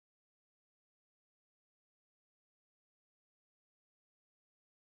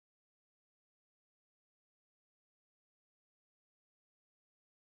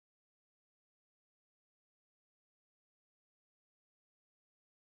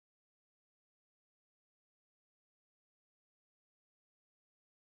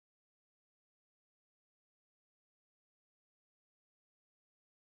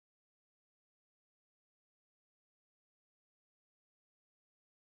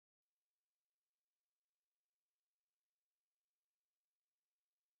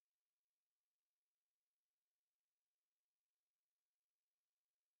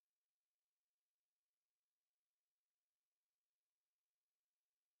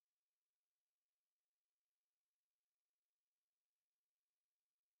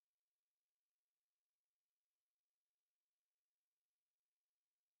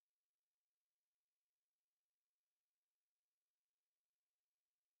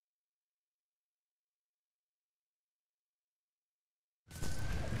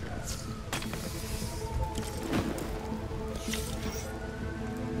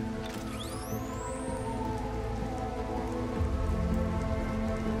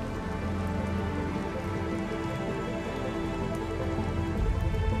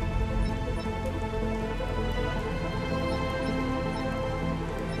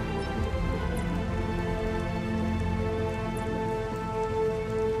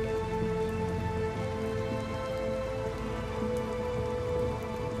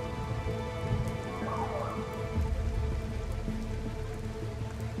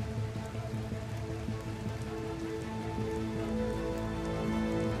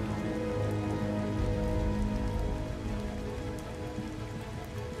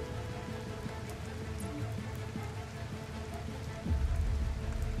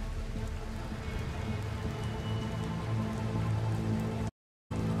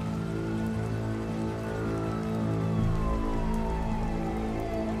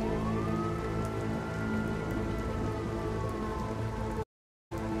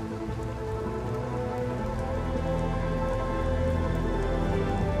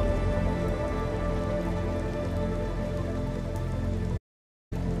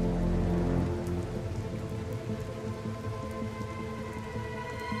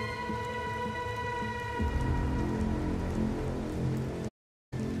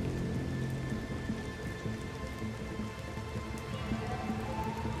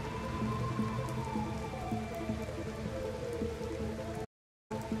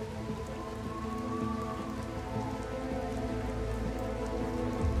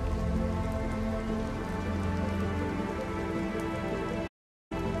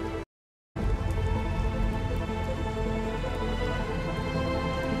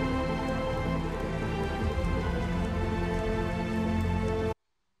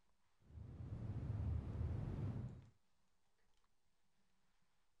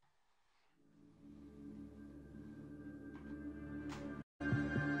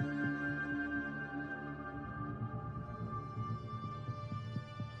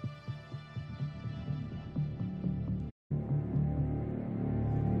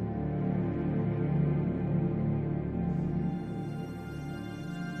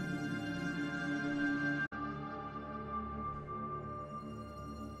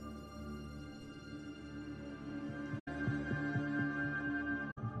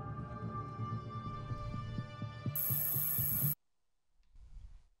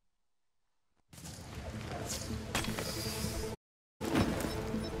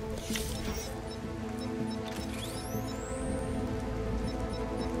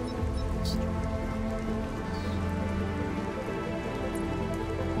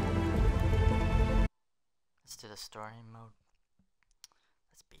the story mode.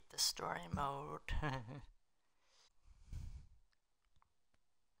 Let's beat the story mode.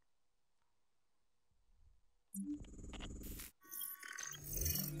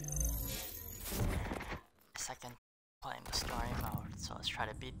 Second playing the story mode, so let's try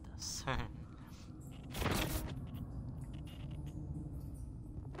to beat this.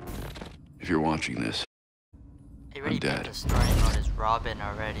 If you're watching this, I already I'm dead. beat the story mode as Robin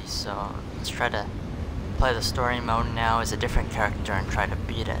already, so let's try to play the story mode now as a different character and try to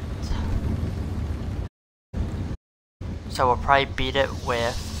beat it. So we'll probably beat it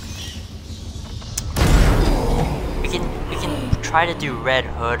with... We can try to do Red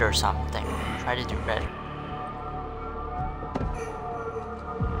Hood or something. Try to do Red.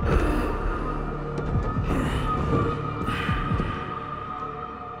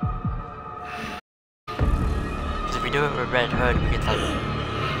 Because if we do it with Red Hood, we could like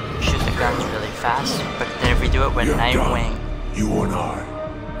shoot the guns really fast. But then if we do it with Nightwing, you and I.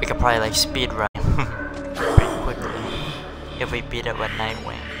 we could probably like speed run pretty quickly if we beat it with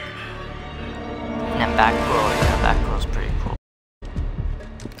Nightwing. And then Batgirl, yeah, Batgirl's pretty cool.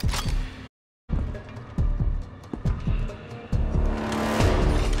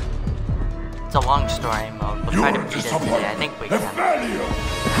 It's a long story mode. We'll try to beat it today. I think we can.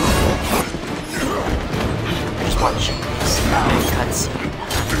 We're just watching this cutscene.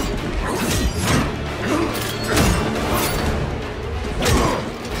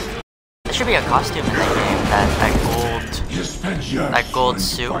 There should be a costume in the game, that gold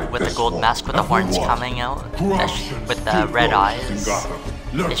suit with the gold mask with the horns coming out, with the red eyes.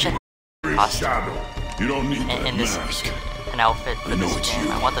 It should have a costume in this, an outfit for this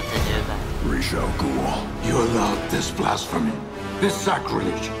game. I want them to do that. You allowed this blasphemy, this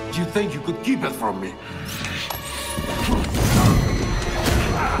sacrilege. Do you think you could keep it from me?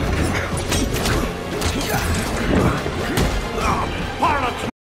 Harlot,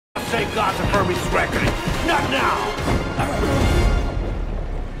 say gotham for me reckoning. Not now!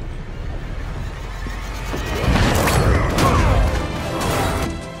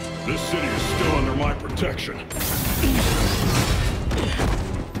 This city is still under my protection.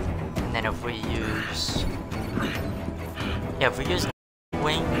 And then if we use... Yeah, if we use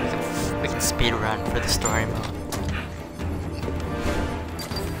Wing, we can speed run for the story mode.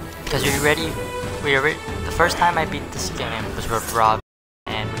 Because the first time I beat this game was with Robin,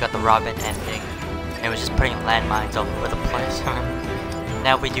 and we got the Robin ending. And it was just putting landmines all over the place.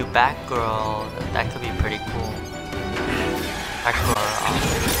 Now if we do Batgirl, that could be pretty cool. Batgirl,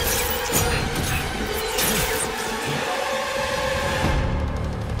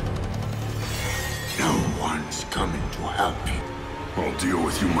 No one's coming to help you. I'll deal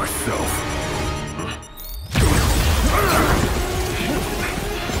with you myself.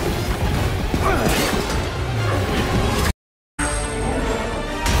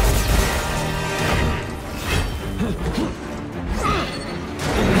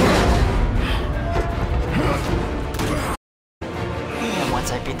 and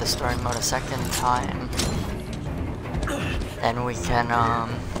once I beat the story mode a second time, then we can then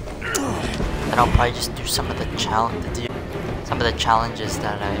I'll probably just do some of the challenges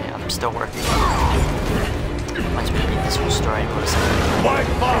that I'm still working on. Once we beat this whole story mode a second time,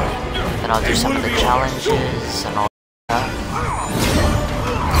 then I'll do some of the challenges and all that.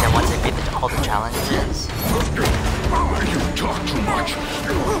 And then once I beat all the challenges, You talk too much.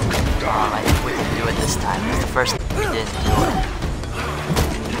 I think we can do it this time. Because the first time we didn't do it.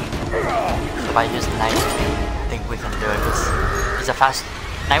 If I use Nightwing, I think we can do it.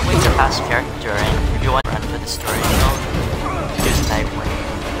 Nightwing's a fast character, and if you want to run for the story mode, use Nightwing.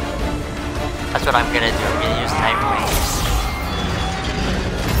 That's what I'm gonna do. I'm gonna use Nightwing.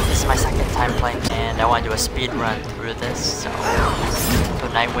 This is my second time playing, and I want to do a speed run through this, so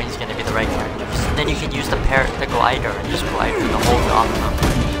Nightwing's gonna be the right character. So then you can use the glider and just glide through the whole Gotham.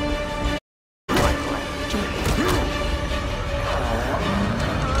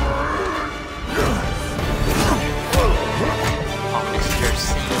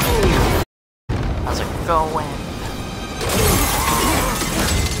 Going.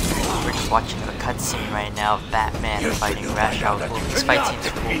 We're just watching the cutscene right now of Batman fighting Ra's al Ghul. This fight seems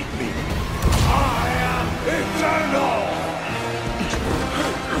cool. I am eternal!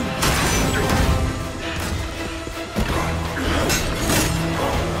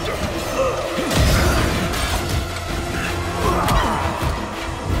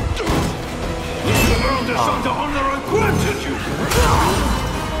 The world is under honor and gratitude!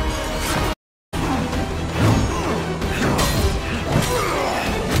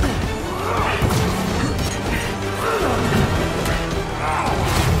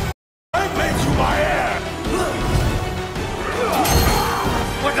 I made you my heir!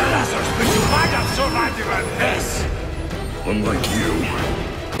 Unlike you,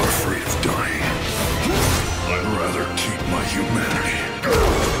 afraid of dying. I'd rather keep my humanity.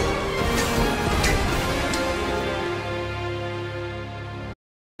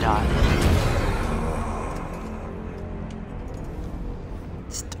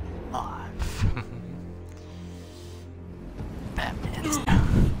 Still alive. Batman's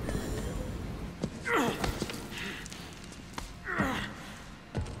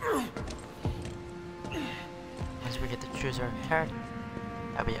once we get to choose our character,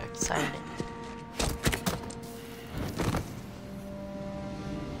 that'll be exciting.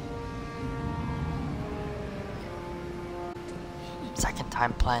 Second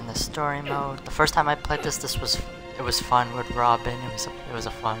time playing the story mode. The first time I played this it was fun with Robin. It was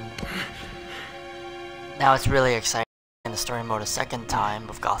a fun. Now it's really exciting in the story mode a second time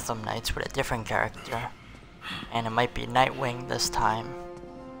with Gotham Knights with a different character, and it might be Nightwing this time.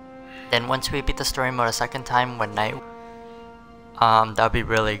 Then once we beat the story mode a second time with that'll be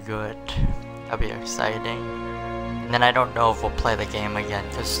really good. That'll be exciting. And then I don't know if we'll play the game again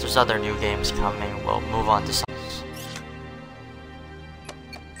because there's other new games coming. We'll move on to some.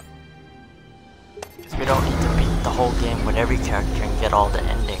 We don't need to beat the whole game with every character and get all the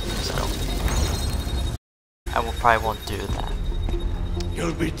endings, so I probably won't do that.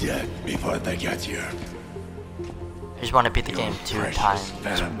 You'll be dead before they get here. I just want to beat the game 2 times.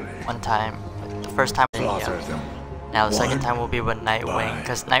 One time, the first time in now the second time will be with Nightwing,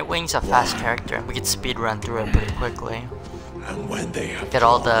 because Nightwing's a fast character and we can speed run through it pretty quickly. And when they Get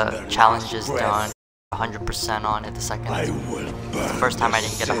all the challenges done. 100% on it the second time. The first time I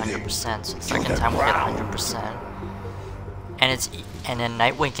didn't get 100%, so the second time we'll get 100%. And then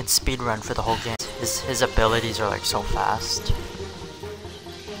Nightwing can speedrun for the whole game. His abilities are like so fast.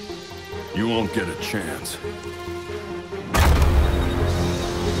 You won't get a chance.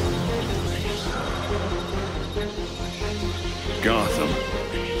 Gotham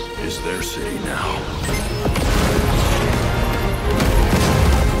is their city now.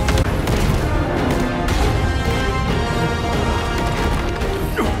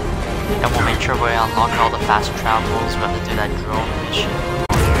 And we'll make sure we unlock all the fast travels. We have to do that drone mission.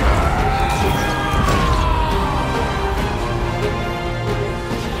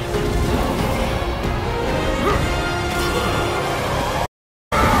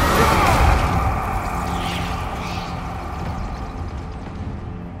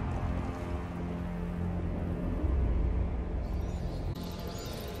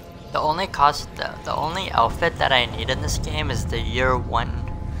 The only outfit that I need in this game is the year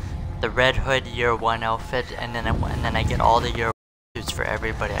 1. The Red Hood year 1 outfit, and then I get all the year 1 suits for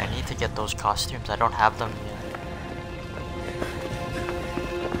everybody. I need to get those costumes. I don't have them yet.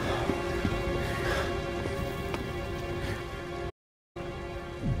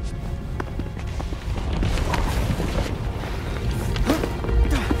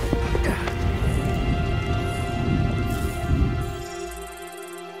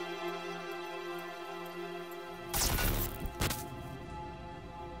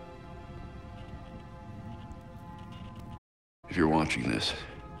 If you're watching this,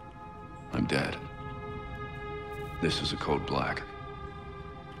 I'm dead. This is a code black.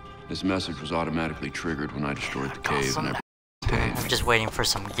 This message was automatically triggered when I destroyed the cave and I'm just waiting for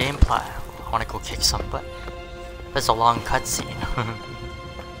some gameplay. I want to go kick some butt. There's a long cutscene.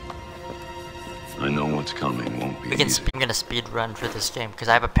 I know what's coming won't be easy. I'm gonna speed run for this game because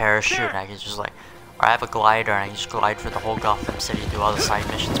I have a parachute and I can just or I have a glider and I can just glide for the whole Gotham City, do all the side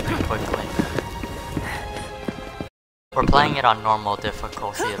missions pretty quickly. We're playing it on normal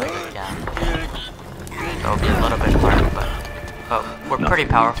difficulty again. It'll be a little bit hard, but we're pretty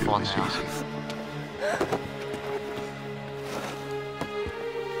powerful now.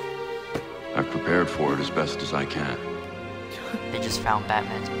 I've prepared for it as best as I can. They just found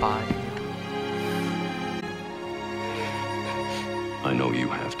Batman's body. I know you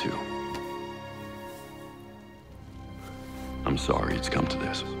have too. I'm sorry it's come to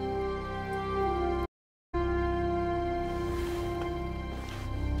this.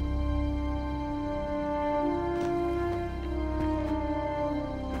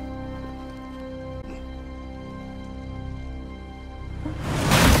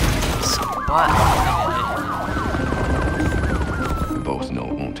 We both know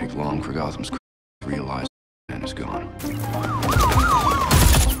it won't take long for Gotham's to realize man is gone.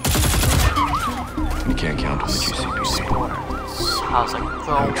 You can't count on the GCPD. How's it going?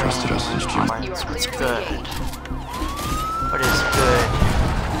 I've trusted us since June. What's good? What is good?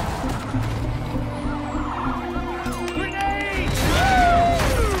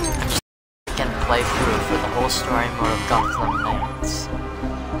 Can play through for the whole story mode of Gotham Knights.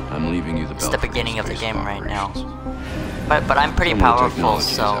 I'm I'm leaving you the It's the Belfry beginning of the space game right now. operations. But I'm pretty Some of the powerful, technology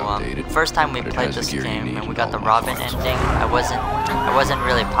is so outdated, first time we but it played has the this gear you game need and we in got all the my Robin files. ending, I wasn't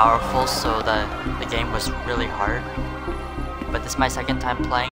really powerful, so the game was really hard. But this is my second time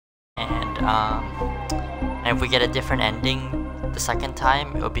playing, and if we get a different ending the second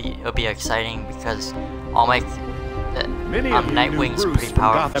time, it'll be exciting because all my Nightwing's pretty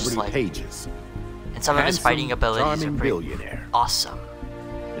powerful, just like, pages. and some of his fighting abilities are pretty billionaire. awesome.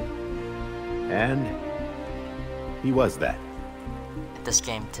 And he was that. This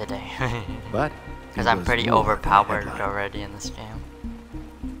game today, But because he I'm was pretty more than a overpowered headline. already in this game.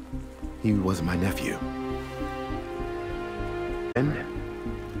 He was my nephew. And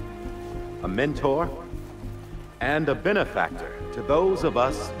a mentor and a benefactor to those of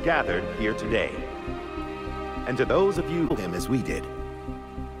us gathered here today. And to those of you who know him as we did.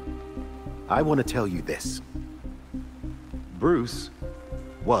 I want to tell you this. Bruce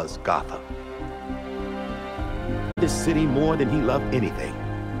was Gotham. This city more than he loved anything.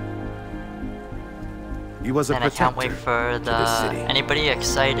 He was a And I protector can't wait for to this city. anybody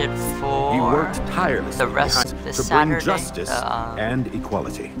excited for He worked tirelessly the rest behind- this to Saturday, bring justice and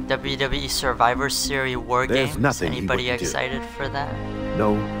equality. WWE Survivor Series War There's Games. nothing he Anybody wouldn't do. excited for that?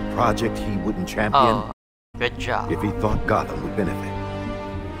 No project he wouldn't champion Oh, good job. if he thought Gotham would benefit.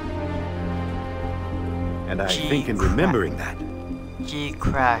 And I Gee, think in crap. remembering that, G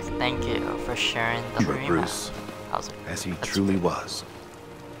Crack, thank you for sharing the you were remap. Bruce, How's it? as he That's truly good. was.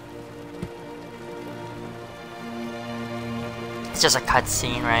 It's just a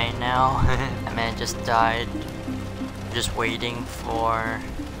cutscene right now. That man just died. We're just waiting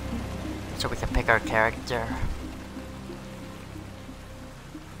so we can pick our character.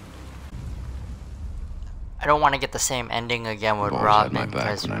 I don't want to get the same ending again with You've always had my Robin back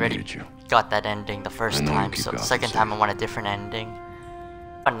because we when I already needed you. got that ending the first I know you time, keep so the Gotham second time I safe. want a different ending.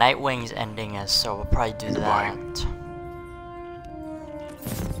 What Nightwing's ending is, so we'll probably do Goodbye. that.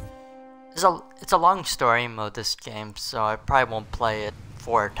 It's a long story mode, this game, so I probably won't play it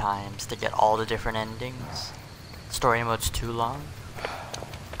 4 times to get all the different endings. Story mode's too long.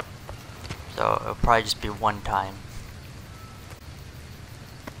 So it'll probably just be 1 time.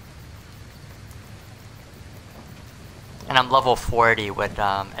 And I'm level 40 with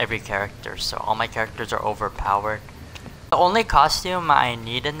every character, so all my characters are overpowered. The only costume I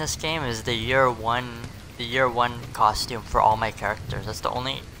need in this game is the year one costume for all my characters. That's the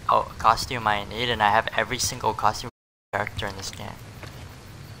only costume I need, and I have every single costume character in this game.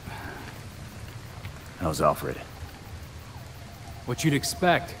 How's Alfred? What you'd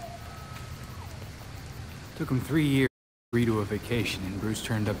expect. Took him 3 years to agree to a vacation, and Bruce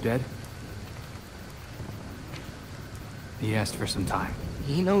turned up dead. He asked for some time.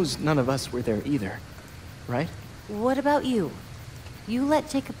 He knows none of us were there either, right? What about you? You let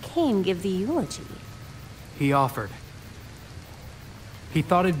Jacob Kane give the eulogy. He offered. He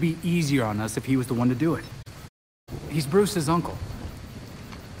thought it'd be easier on us if he was the one to do it. He's Bruce's uncle.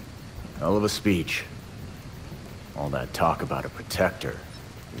 Hell of a speech. All that talk about a protector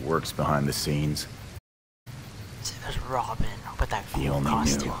who works behind the scenes. See, there's Robin with that He cool only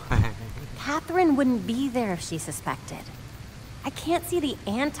costume. Catherine wouldn't be there if she suspected. I can't see the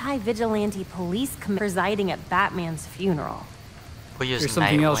anti-vigilante police presiding at Batman's funeral. We'll use There's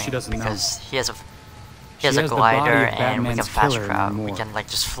something Nightwing else she doesn't know. because he has a She has a the body glider of and we can Batman's fast killer travel. and We more. can like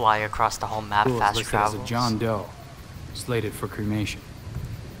just fly across the whole map Fool's fast listed as travel. a John Doe, slated for cremation.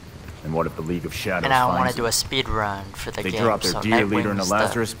 And what if the League of Shadows And I want finds to do a speed run for the They game. drop their so dear leader in a Nightwing's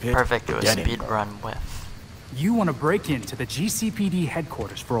Lazarus pit, perfect to do a dead speed end. run with. You want to break into the GCPD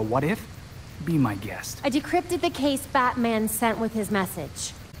headquarters for a what if? Be my guest. I decrypted the case Batman sent with his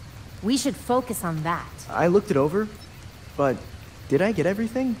message. We should focus on that. I looked it over, but did I get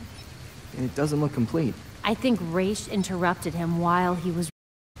everything? It doesn't look complete. I think Raish interrupted him while he was...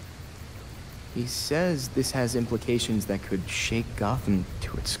 He says this has implications that could shake Gotham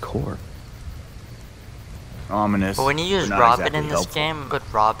to its core. ominous. But when you use but not Robin exactly in this helpful. game,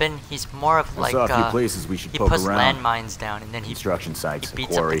 with Robin, he's more of I like saw a few places we should he poke puts around. landmines down and then he Construction sites, he a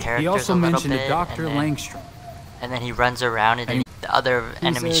beats up quarry. the characters He also a little mentioned bit, a Dr. and then, Langstrom. and then he runs around and then the other He's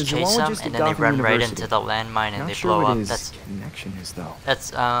enemies a chase him zoologist and at then they Gotham run right University. into the landmine and Not they sure blow what up. his connection is, though.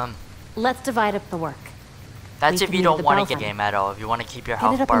 Let's divide up the work. That's We if can you leave don't the want to Belfry. get game at all. If you want to keep your Get it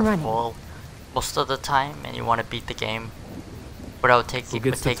health up and bar running. full most of the time and you want to beat the game without Who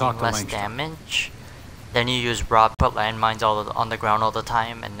gets to taking talk to less Langstrom? damage, then you use Rob, put landmines on the ground all the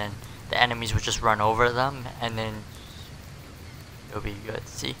time, and then the enemies would just run over them, and then it'll be good.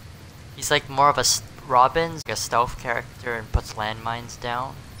 See, he's like more of a Robin's like a stealth character and puts landmines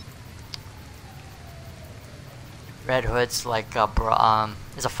down. Red Hood's like a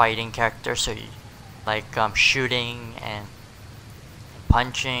is a fighting character, so you like shooting and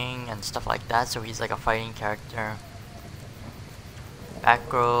punching and stuff like that. So he's like a fighting character.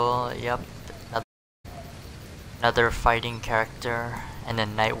 Batgirl, yep, another fighting character. And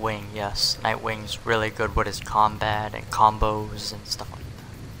then Nightwing, yes, Nightwing's really good with his combat and combos and stuff like that.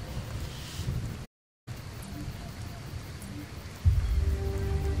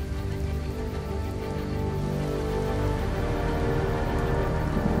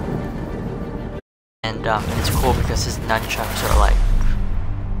 And it's cool because his nunchucks are like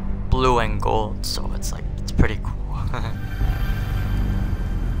blue and gold, so it's pretty cool.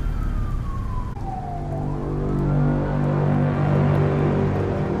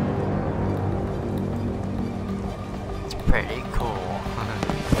 It's pretty cool.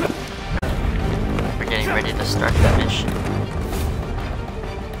 We're getting ready to start the mission.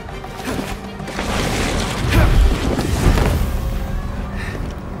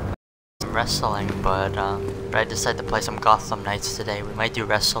 Wrestling, but I decided to play some Gotham Knights today. We might do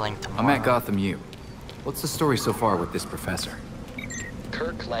wrestling tomorrow. I'm at Gotham U. What's the story so far with this professor?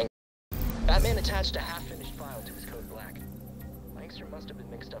 Kirk Lang. Batman attached a half-finished file to his code black. Langster must have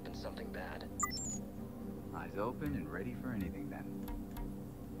been mixed up in something bad. Eyes open and ready for anything then.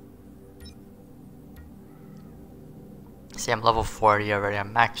 See, I'm level 40 already.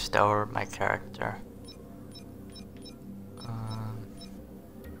 I'm maxed out my character.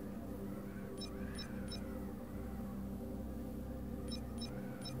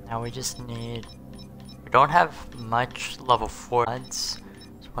 Now we just need... We don't have much level 4 mods.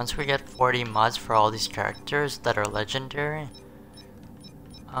 So once we get 40 mods for all these characters that are legendary,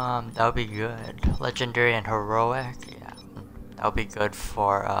 that would be good. Legendary and heroic, yeah. That would be good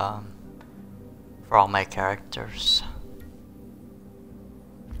for all my characters.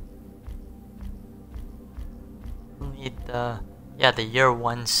 Need the year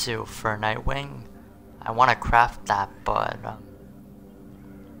 1 suit for Nightwing. I want to craft that, but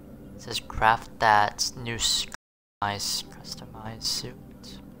it says craft that new customized suit,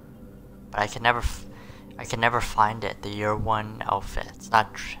 but I can never find it. The year 1 outfit. It's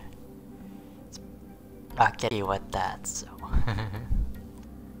not getting with that. So.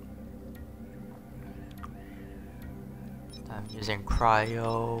 I'm using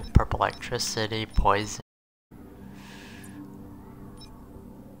cryo, purple electricity, poison.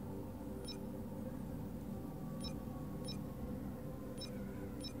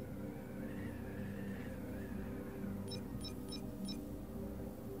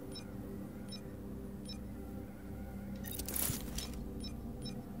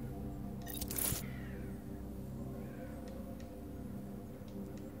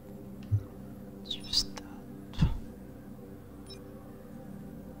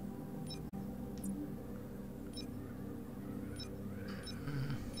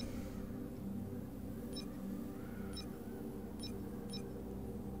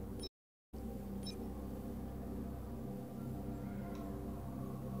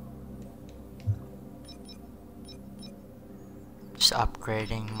 Just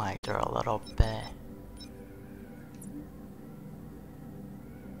upgrading my gear a little bit.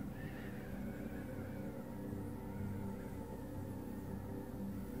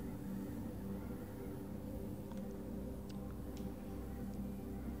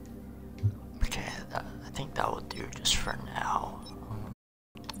 Okay, I think that will do just for now.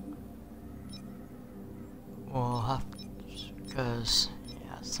 We'll have to, because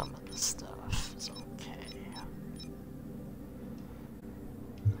yeah, some of the stuff is okay.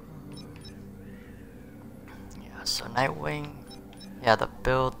 Yeah, so Nightwing, yeah, the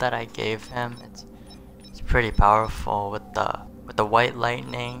build that I gave him, it's pretty powerful with the white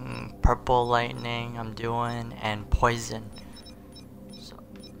lightning, purple lightning I'm doing, and poison. So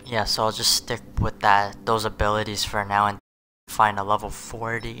yeah, so I'll just stick with those abilities for now and find a level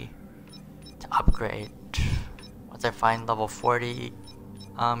 40 to upgrade. Once I find level 40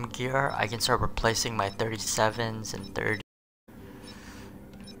 gear, I can start replacing my 37s and 30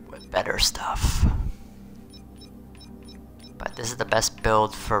 with better stuff. But this is the best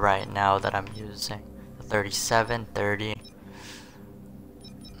build for right now that I'm using. The 37, 30.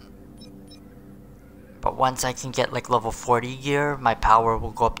 But once I can get like level 40 gear, my power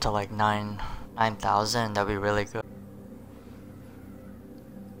will go up to like 9,000. That'd be really good.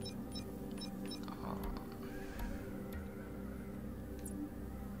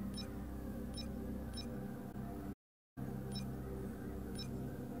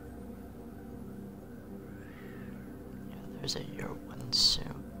 There's a year 1 suit.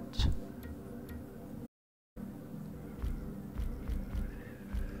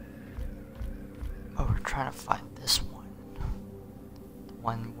 Oh, we're trying to find this one. The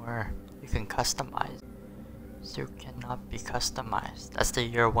where you can customize. Suit cannot be customized. That's the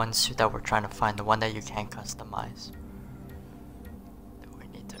year 1 suit that we're trying to find, the one that you can't customize. That we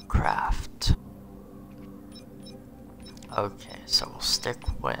need to craft. Okay, so we'll stick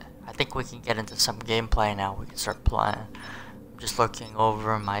with... I think we can get into some gameplay now. We can start playing. I'm just looking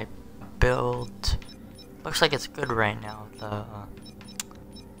over my build. Looks like it's good right now. The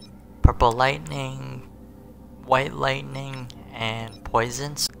purple lightning, white lightning, and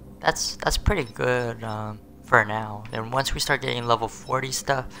poisons. That's pretty good for now. And once we start getting level 40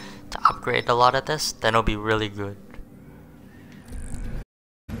 stuff to upgrade a lot of this, then it'll be really good.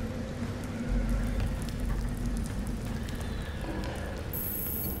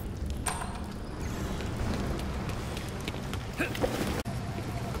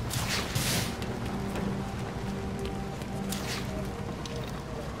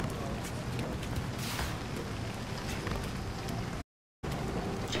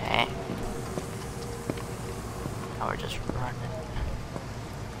 Okay. Now we're just running.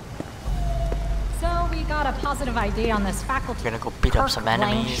 So we got a positive ID on this faculty. We're gonna go beat up some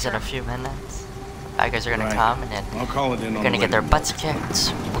enemies in a few minutes. Bad guys are gonna come and then we're gonna get their butts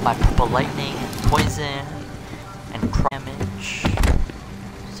kicked with my purple lightning and poison and damage.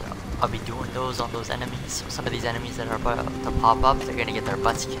 So I'll be doing those on those enemies. So some of these enemies that are about to pop up, they're gonna get their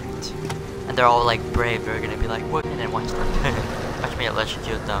butts kicked. And they're all like brave, they're gonna be like, what? And then watch me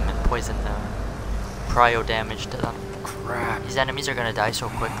electrocute them and poison them. Cryo damage to them. Crap. These enemies are gonna die so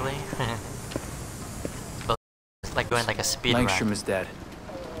quickly. It's like going like a speed run. Langstrom is dead.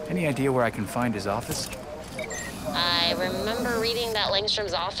 Any idea where I can find his office? I remember reading that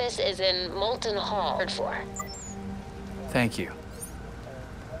Langstrom's office is in Molten Hall. Thank you.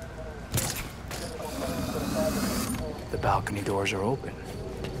 The balcony doors are open.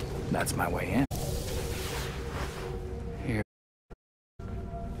 That's my way in. Here.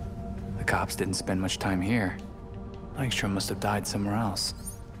 The cops didn't spend much time here. Langstrom must have died somewhere else.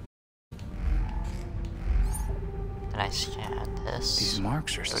 And I scan this. These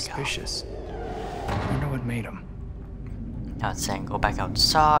marks are suspicious. I wonder what made them. Now it's saying go back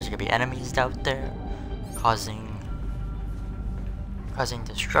outside. There's gonna be enemies out there causing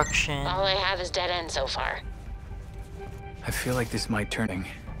destruction. All I have is dead end so far. I feel like this might turn.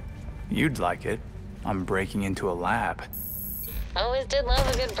 You'd like it. I'm breaking into a lab. Always did love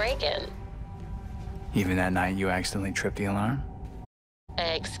a good break-in. Even that night you accidentally tripped the alarm?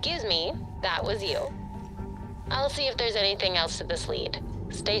 Excuse me, that was you. I'll see if there's anything else to this lead.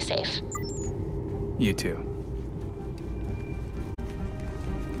 Stay safe. You too.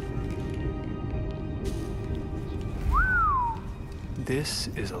 This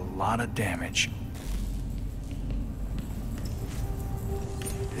is a lot of damage.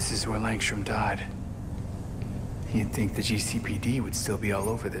 This is where Langstrom died. You'd think the GCPD would still be all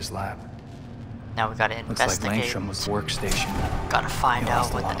over this lab. Now we gotta investigate. Looks like Langstrom was workstation. Gotta find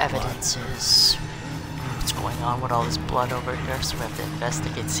out what the evidence is. What's going on with all this blood over here, so we have to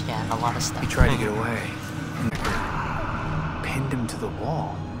investigate, scan a lot of stuff. He tried to get away. Pinned him to the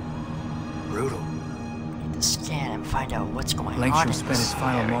wall. Brutal. We need to scan and find out what's going on. Langstrom spent his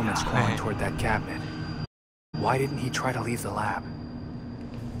final moments crawling toward that cabinet. Why didn't he try to leave the lab?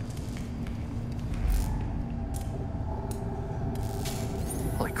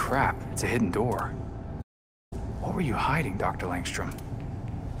 Holy crap, it's a hidden door. What were you hiding, Dr. Langstrom?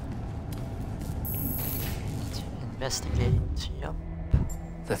 Investigate, yep.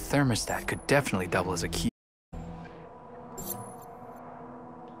 The thermostat could definitely double as a key.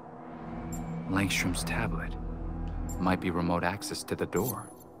 Langstrom's tablet. Might be remote access to the door.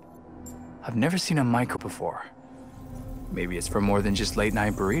 I've never seen a micro before. Maybe it's for more than just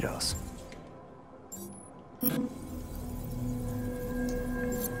late-night burritos.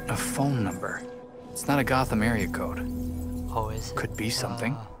 A phone number. It's not a Gotham area code. Oh, is it? Could be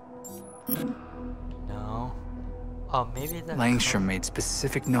something. No. Oh, maybe the Langstrom made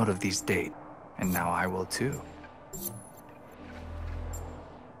specific note of these dates, and now I will too.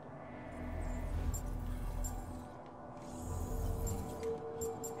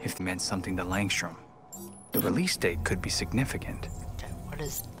 If it meant something to Langstrom, the release date could be significant. Okay, what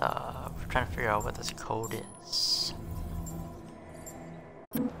is the... We're trying to figure out what this code is.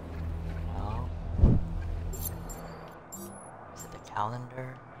 No. Is it the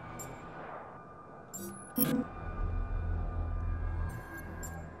calendar? No.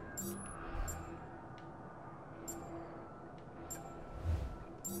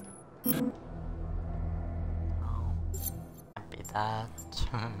 Can't be that.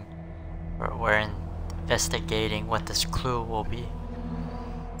 We're investigating what this clue will be.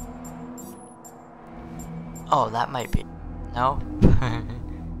 Oh, that might be. No?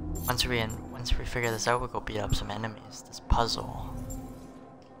 Once we figure this out, we'll go beat up some enemies. This puzzle.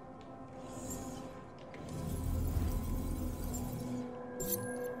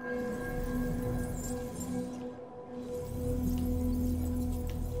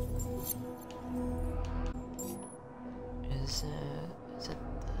 Is it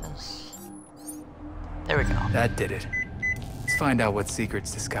this? There we go. That did it. Let's find out what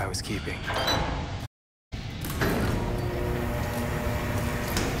secrets this guy was keeping.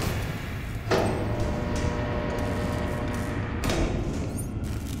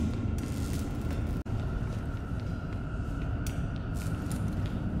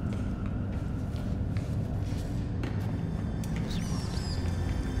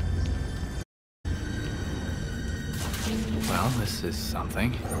 Well, this is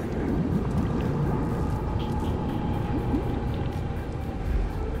something.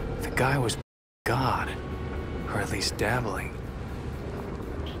 The guy was God, or at least dabbling.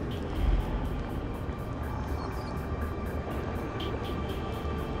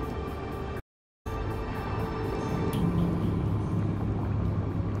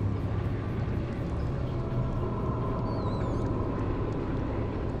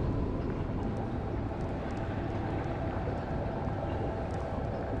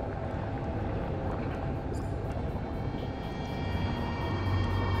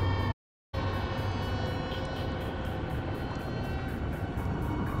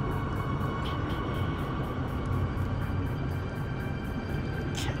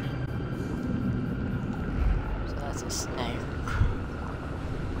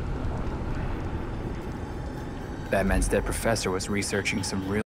 Batman's dead professor was researching some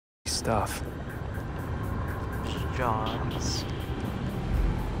real stuff. John's.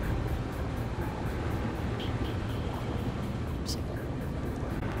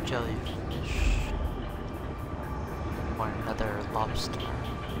 Jellyfish. Or another lobster. Look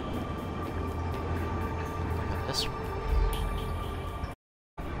at this one.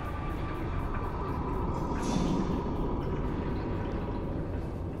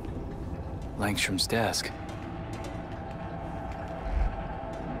 Langstrom's desk.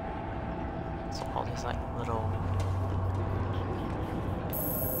 So all these like little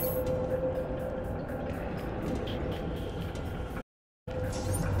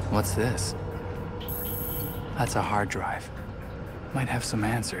What's this? That's a hard drive. Might have some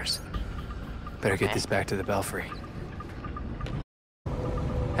answers. Better get this back to the Belfry.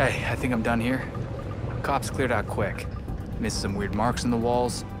 Hey, I think I'm done here. Cops cleared out quick. Missed some weird marks in the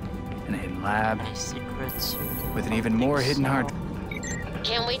walls. And a hidden lab. Any secrets? With an even more hidden hard drive.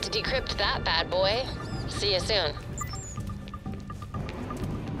 Can't wait to decrypt that bad boy. See you soon.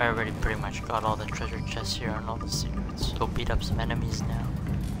 I already pretty much got all the treasure chests here and all the secrets. Go beat up some enemies now.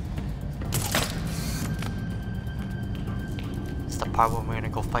 It's the part where we're gonna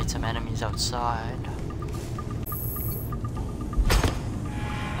go fight some enemies outside.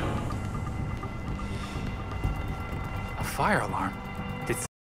 A fire alarm.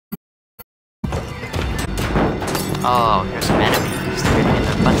 Oh, here's some enemies. They're gonna get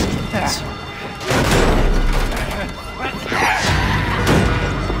their butts kicked.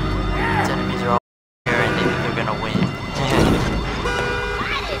 These enemies are all here and they think they're gonna win.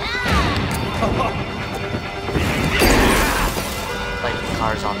 Lighting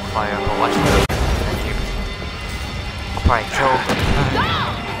cars on fire, but watch me. I'll probably kill them.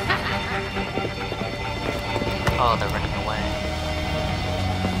 Oh, they're running away.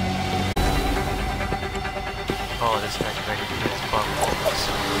 Oh, this guy's ready to do his buttholes.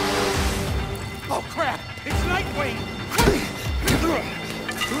 Oh crap! It's Nightwing!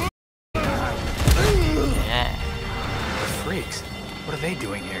 Yeah. The freaks. What are they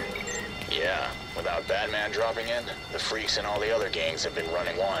doing here? Yeah, without Batman dropping in, the freaks and all the other gangs have been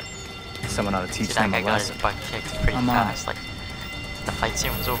running one. Someone ought to teach See, them that a guy got his lesson. butt kicked pretty I'm fast. Like, the fight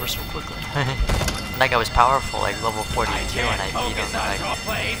scene was over so quickly. That guy was powerful, like level 42, and I beat him. Like,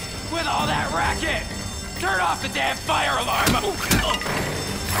 Place with all that racket! Turn off the damn fire alarm!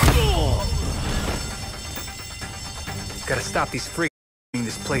 Gotta stop these freaks bringing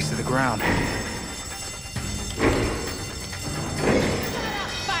this place to the ground.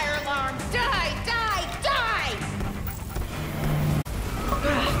 Fire alarm! Die! Die! Die!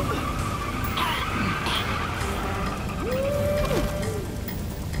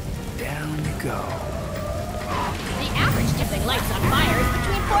 Down you go. The average dipping lights on fire is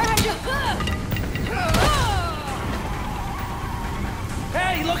between 400.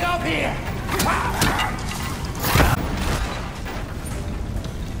 Hey, look up here!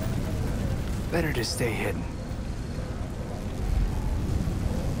 Better to stay hidden.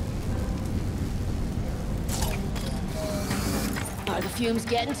 Are the fumes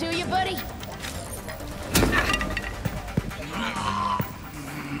getting to you, buddy?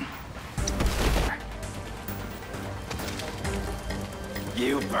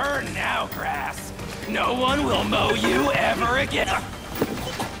 You burn now, grass. No one will mow you ever again.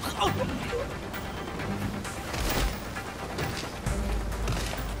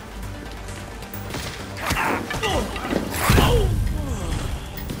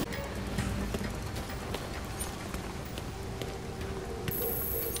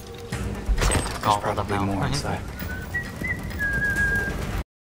 There's probably more inside.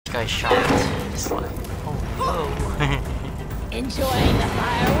 This guy shot. It's like, oh no. Enjoying the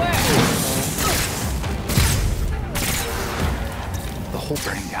fireworks. The whole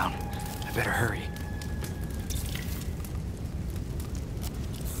burning down. I better hurry.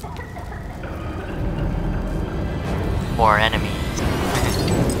 More enemies.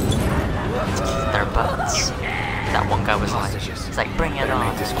 Let's kick their butts. That one guy was like, he's like, bring it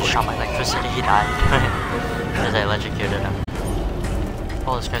on. Shot my electricity, he died. As I electrocuted him.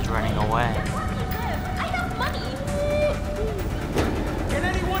 Oh, this guy's running away. Can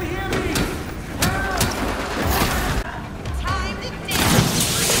anyone hear me? Time to dance.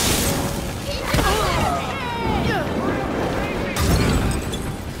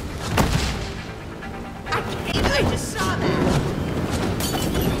 I just saw that.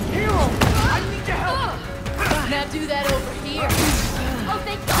 Hero, I need your help. Now do that over here. Oh,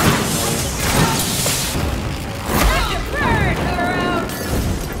 thank God. Time to burn her out.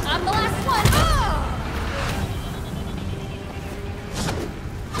 I'm the last one.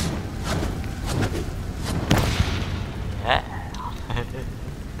 Yeah.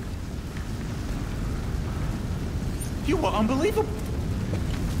 You were unbelievable.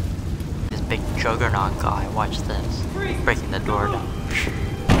 This big juggernaut guy, watch this. Breaking the door down.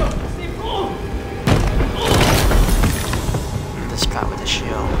 This guy with a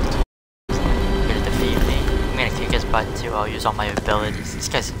shield. He's gonna defeat me. I'm gonna kick his butt too. I'll use all my abilities. This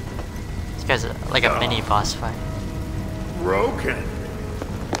guy's like a mini boss fight. Broken.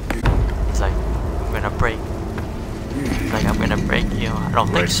 He's like, I'm gonna break. He's like, I'm gonna break you. I don't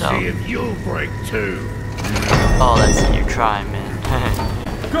think so. See if you'll break too. Oh, that's it. You try, man.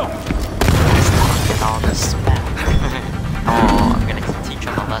 Go. He's talking all this smack. Oh, I'm gonna teach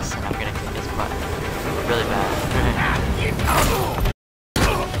him a lesson. I'm gonna kick his butt really bad.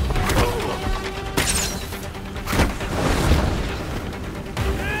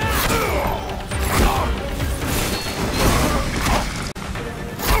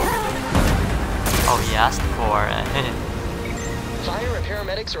 Oh, he asked for it. Fire and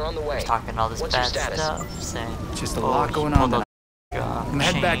paramedics are on the way. He's talking all this What's your bad status? stuff, saying, Just a oh, lot he going pulled on. a I'm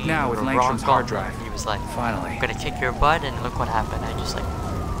head back now with chain, Langstrom's wrong hard gauntlet. drive. He was like, Finally. I'm gonna kick your butt, and look what happened. I just like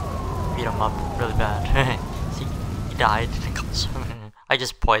beat him up really bad. he died. I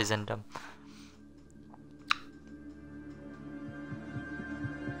just poisoned him.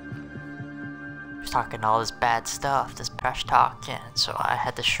 He was talking all this bad stuff, this trash talking, so I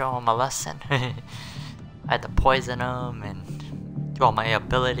had to show him a lesson. I had to poison him and do all my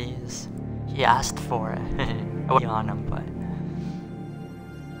abilities. He asked for it. I wasn't on him, but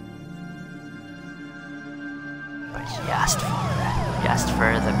he asked for it. He asked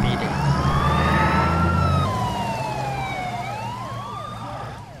for the beating.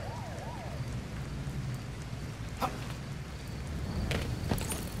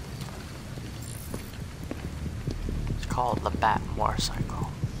 It's called the Bat Motorcycle.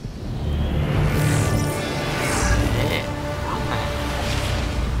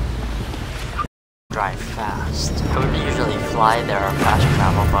 Drive fast. I would usually fly there or fast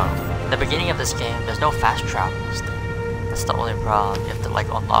travel, but in the beginning of this game, there's no fast travels. That's the only problem. You have to like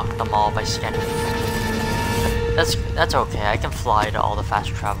unlock them all by scanning. That's okay. I can fly to all the fast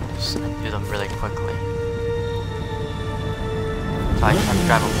travels and do them really quickly. So I just have to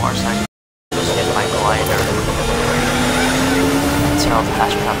drive a motorcycle. Just get my glider. And see all the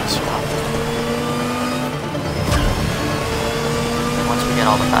fast travels come. Once we get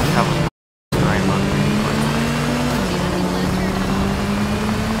all the fast travels.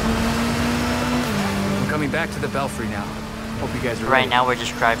 Coming back to the Belfry now. Hope you guys are Right ready. now we're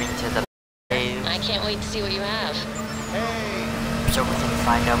just driving to the cave. I can't wait to see what you have. So we can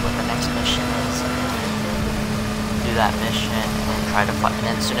find out what the next mission is. Do that mission and try to find. And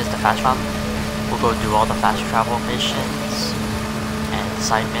then as soon as the fast travel, we'll go do all the fast travel missions and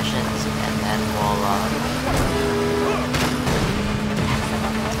side missions, and then we'll.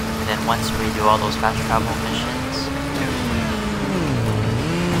 And then once we do all those fast travel missions.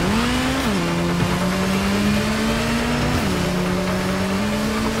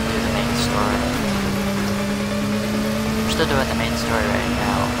 still doing the main story right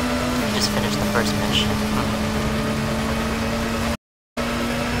now. We just finished the first mission.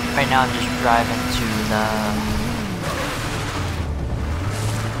 Right now I'm just driving to the...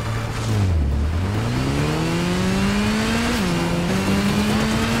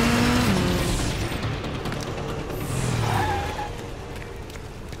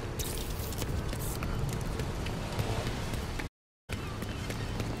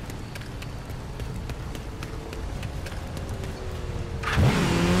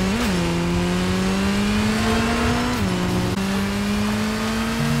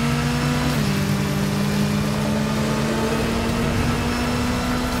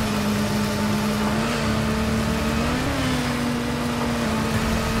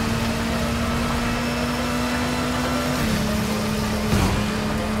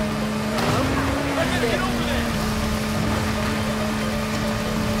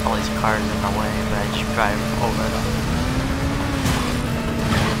 all these cars in the way, but I just drive over them.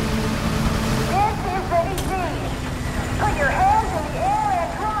 This is the disease. Put your hands in the air and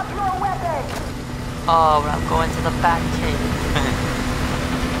drop your weapon. Oh, I'm going to the Batcave.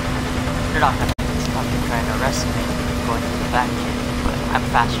 They're not gonna stop me trying to arrest me. I'm going to the Batcave, but I'm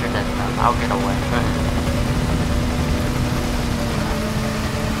faster than them. I'll get away.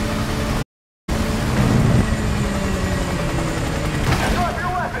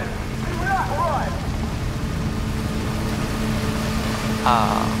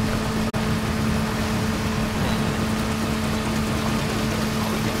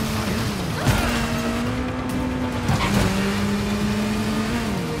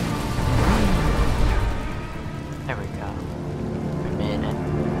 There we go. We made it.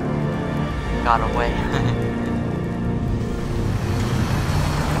 Got away.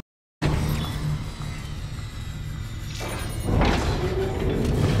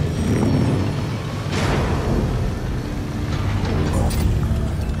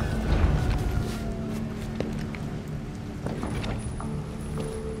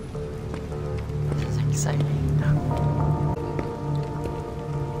 Exciting.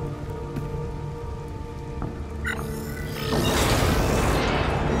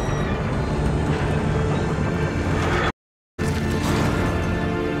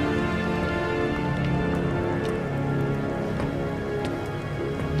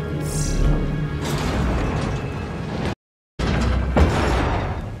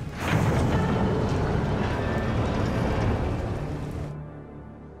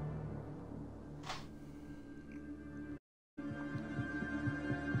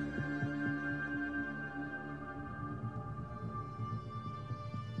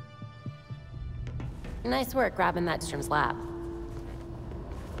 Nice work grabbing that Strom's lab.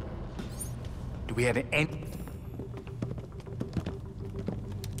 Do we have any...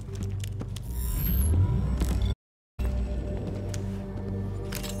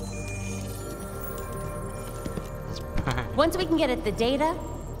 Once we can get at the data,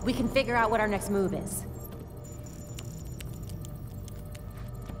 we can figure out what our next move is.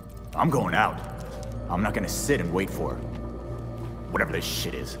 I'm going out. I'm not gonna sit and wait for whatever this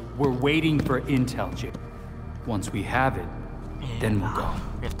shit is. We're waiting for intel, Jim. Once we have it, then we'll go.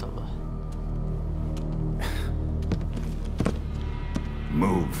 We have to...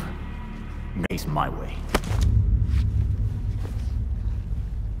 Move. Face my way.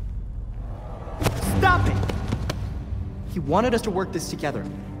 Stop it! He wanted us to work this together.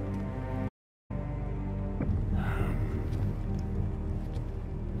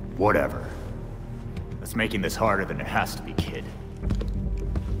 Whatever. It's making this harder than it has to be, kid.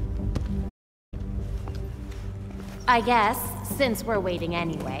 I guess, since we're waiting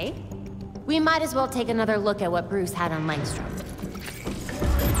anyway, we might as well take another look at what Bruce had on Langstrom.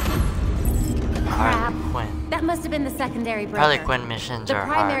 Crap. Quinn. That must have been the secondary breaker. Harley Quinn missions the are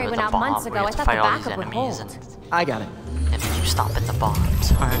primary hard with went a out bomb. months ago. I thought the fight all these backup would enemies hold. I got it. And keep stopping the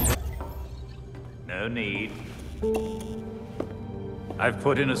bombs. No need. I've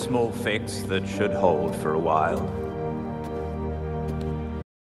put in a small fix that should hold for a while.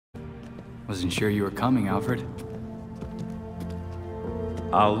 Wasn't sure you were coming, Alfred.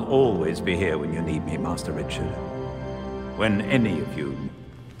 I'll always be here when you need me, Master Richard. When any of you...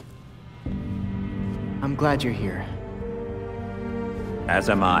 I'm glad you're here. As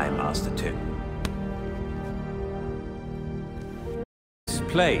am I, Master Tim. This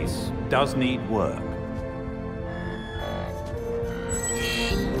place does need work.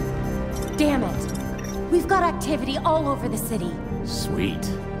 Damn it! We've got activity all over the city. Sweet.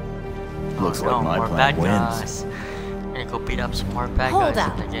 Looks Oh, like my more plan bad wins. guys. Gonna go beat up some more bad Hold guys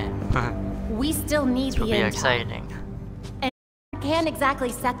up. in the game. We still need This will the be intel. exciting. And can't exactly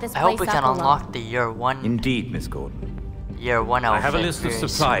set this I place hope we up can alone. unlock the year 1. Indeed, Miss Gordon. year 1 I outfit. have a list of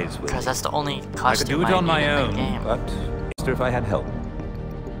supplies with because me. that's the only I could costume do it on need my in the own, game. but if I had help.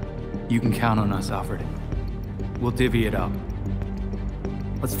 You can count on us, Alfred. We'll divvy it up.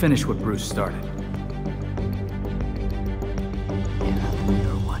 Let's finish what Bruce started.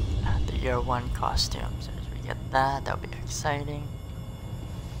 Yeah, the year one costumes. As we get that, that'll be exciting.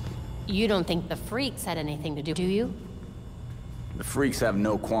 You don't think the freaks had anything to do you? The freaks have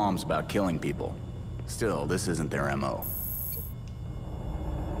no qualms about killing people. Still, this isn't their MO.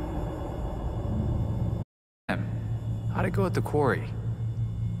 How'd it go at the quarry?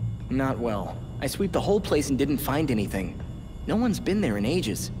 Not well. I sweeped the whole place and didn't find anything. No one's been there in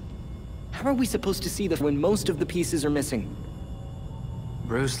ages. How are we supposed to see when most of the pieces are missing?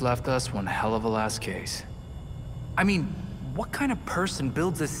 Bruce left us one hell of a last case. I mean, what kind of person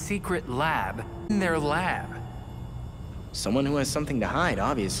builds a secret lab in their lab? Someone who has something to hide,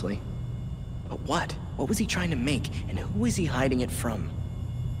 obviously. But what? What was he trying to make, and who is he hiding it from?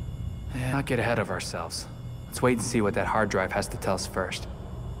 Yeah, not get ahead of ourselves. Let's wait and see what that hard drive has to tell us first.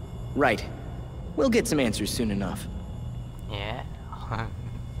 Right. We'll get some answers soon enough. Yeah.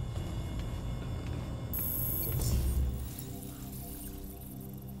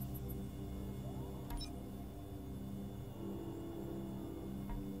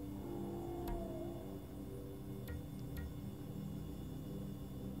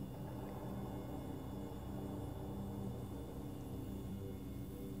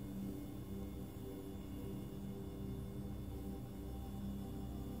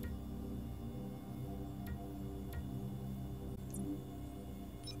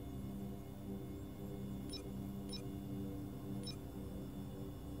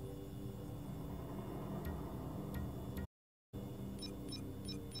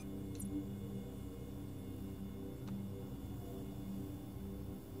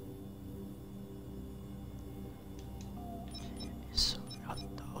 So we got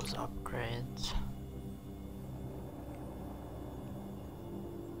those upgrades.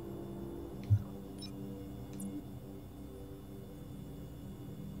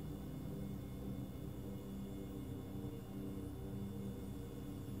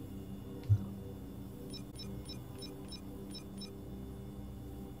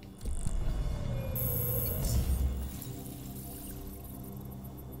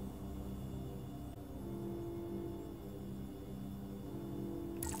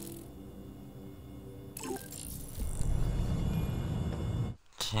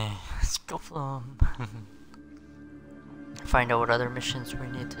 Okay, let's go for them. Find out what other missions we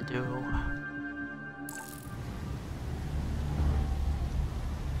need to do.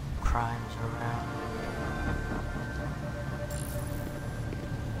 Crimes around.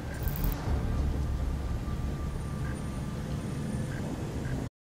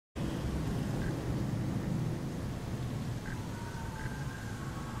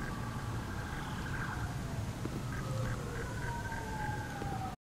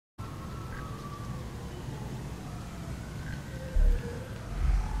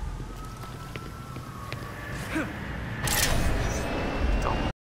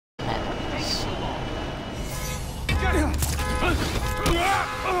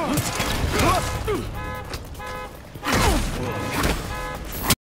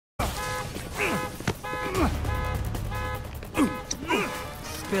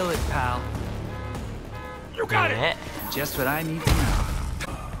 Spill it, pal. You got it! Just what I need to know.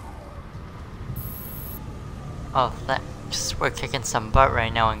 Oh, thanks. We're kicking some butt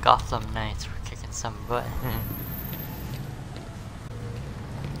right now in Gotham Knights. We're kicking some butt.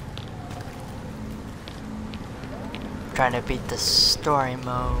 Trying to beat the story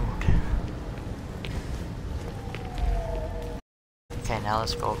mode. Okay, now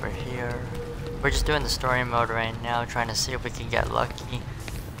let's go over here. We're just doing the story mode right now, trying to see if we can get lucky.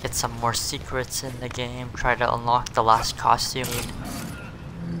 Get some more secrets in the game. Try to unlock the last costume.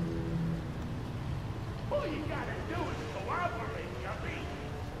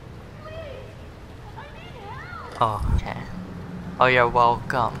 Oh, okay. Oh, you're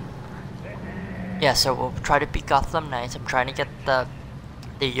welcome. Yeah, so we'll try to beat Gotham Knights. I'm trying to get the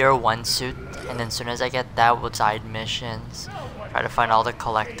year 1 suit, and then as soon as I get that, we'll side missions. Try to find all the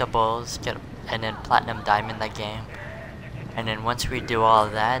collectibles, and then platinum diamond the game. And then once we do all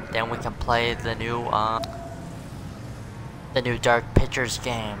that, then we can play the new Dark Pictures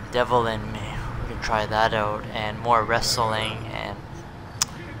game, Devil in Me. We can try that out, and more wrestling, and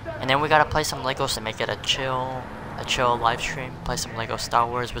then we gotta play some Legos to make it a chill live stream. Play some Lego Star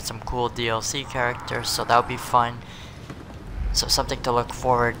Wars with some cool DLC characters, so that'll be fun. So something to look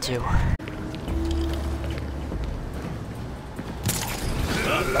forward to. Wait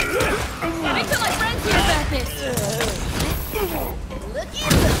till my friends hear about this!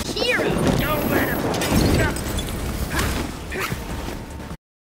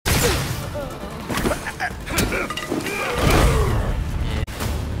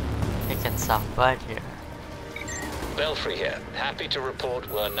 butt here. Belfry here. Happy to report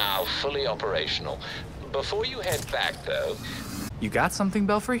we're now fully operational. Before you head back, though... You got something,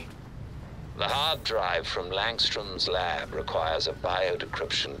 Belfry? The hard drive from Langstrom's lab requires a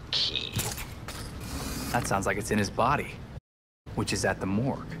biodecryption key. That sounds like it's in his body, which is at the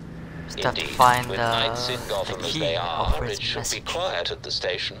morgue. Indeed, find with nights in Gotham as they are, it should be quiet at the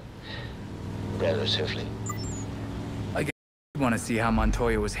station. Relatively. I guess you want to see how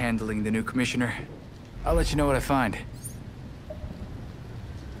Montoya was handling the new commissioner. I'll let you know what I find.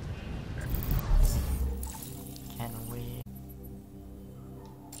 Can we...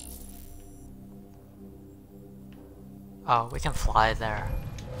 Oh, we can fly there.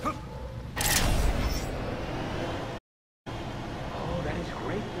 Oh, that is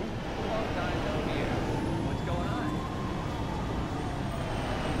great. Long time no here. What's going on?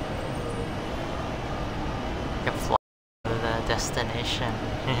 We can fly to the destination.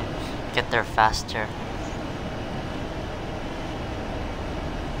 Get there faster.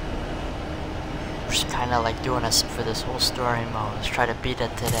 We're just kinda like doing us for this whole story mode. Let's try to beat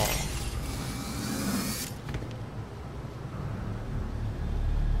it today.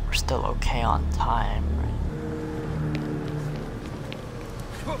 We're still okay on time,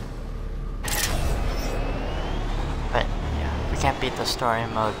 right? But yeah, if we can't beat the story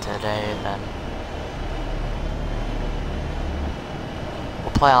mode today, then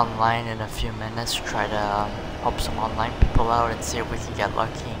we'll play online in a few minutes, try to help some online people out and see if we can get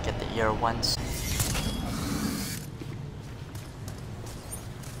lucky and get the year 1s.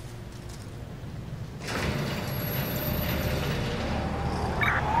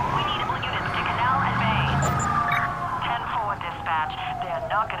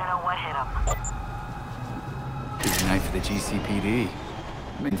 Busy night for the GCPD.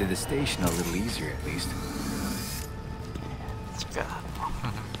 Made to the station a little easier, at least. Let's go.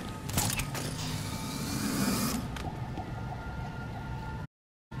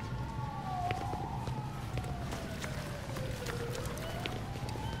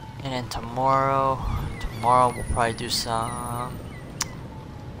 And then tomorrow we'll probably do some.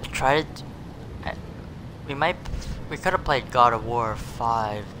 Try to. We could have played God of War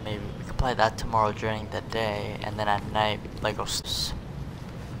 5. Maybe we could play that tomorrow during the day, and then at night Lego.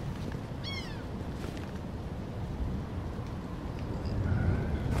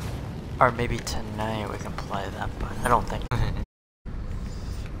 Or maybe tonight we can play that, but I don't think.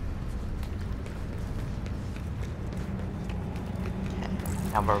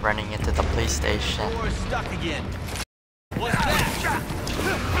 Now we're running into the police station. We're stuck again. What's that?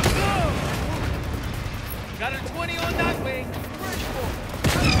 Got a 20 on Nightwing.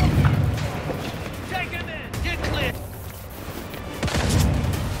 Take him in. Get clear.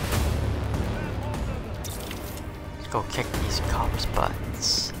 Let's go kick these cops'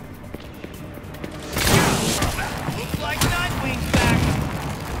 butts. Looks like Nightwing's back.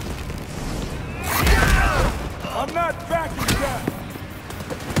 I'm not backing down.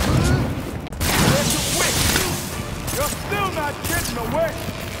 There's a witch. You're still not getting away.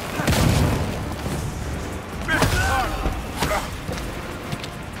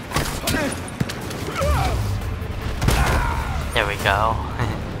 There we go.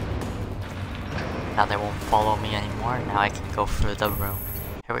 Now they won't follow me anymore. Now I can go through the room.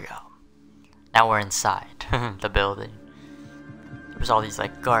 Here we go. Now we're inside the building. There's all these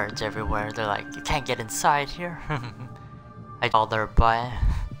like guards everywhere. They're like, you can't get inside here. I called their butt.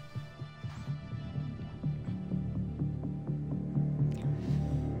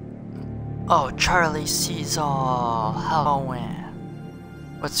 Oh, Charlie sees all. Halloween.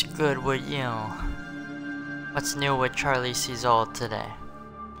 What's good with you? What's new with Charlie sees all today?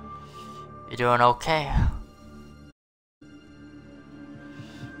 You doing okay?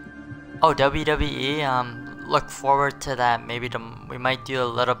 Oh, WWE. Look forward to that. Maybe we might do a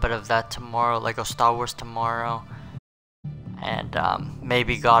little bit of that tomorrow, Lego Star Wars tomorrow, and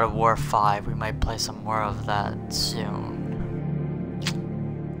maybe God of War 5. We might play some more of that soon.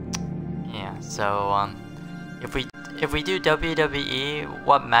 Yeah. So if we do WWE,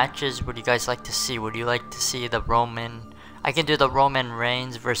 what matches would you guys like to see? Would you like to see the Roman? I can do the Roman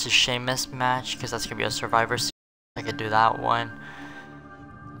Reigns versus Sheamus match because that's gonna be a Survivor Series. I could do that one.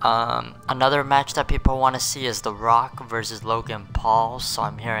 Another match that people want to see is The Rock versus Logan Paul. So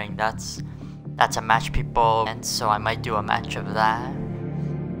I'm hearing that's a match people, and so I might do a match of that.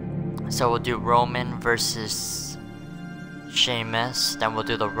 So we'll do Roman versus Sheamus, then we'll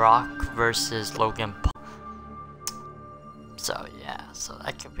do The Rock versus Logan Paul. So yeah, so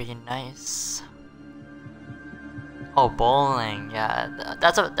that could be nice. Oh, bowling, yeah,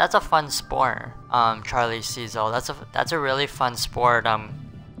 that's a fun sport. Charlie sees all. That's a really fun sport.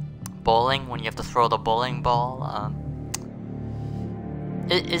 bowling when you have to throw the bowling ball.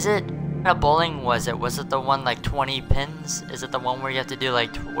 Is it a bowling? Was it the one like 20 pins? Is it the one where you have to do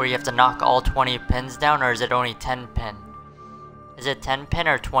like where you have to knock all 20 pins down, or is it only 10 pin? Is it 10 pin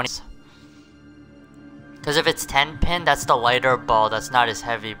or 20? Because if it's 10 pin, that's the lighter ball. That's not as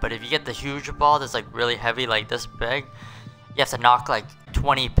heavy. But if you get the huge ball that's like really heavy, like this big, you have to knock like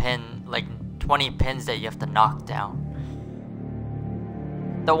 20 pins that you have to knock down.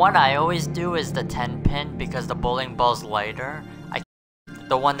 The one I always do is the 10 pin because the bowling ball's lighter.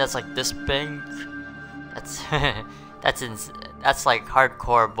 The one that's like this big, that's that's like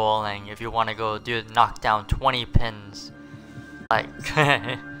hardcore bowling. If you want to go knock down 20 pins, like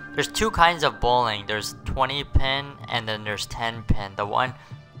there's two kinds of bowling. There's 20 pin and then there's 10 pin.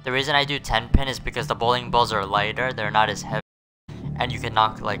 The reason I do 10 pin is because the bowling balls are lighter. They're not as heavy, and you can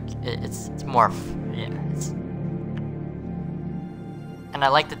knock like it's more And I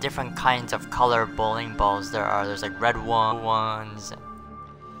like the different kinds of color bowling balls there are. There's like red ones.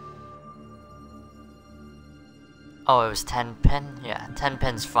 Oh, it was 10 pin? Yeah, 10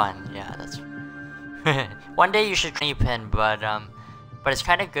 pin's fun. Yeah, that's... One day you should 20 pin, but it's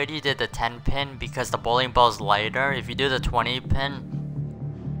kind of good you did the 10 pin because the bowling ball's lighter. If you do the 20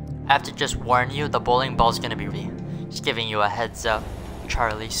 pin, I have to just warn you, the bowling ball's gonna be... Just giving you a heads up.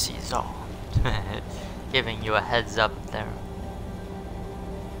 Charlie sees all. Giving you a heads up there.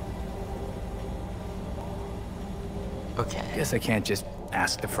 Okay. Guess I can't just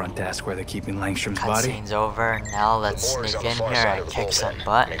ask the front desk where they're keeping Langstrom's body. Cutscene's over. Now let's sneak in here and kick some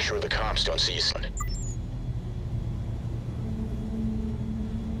butt. Make sure the cops don't see you.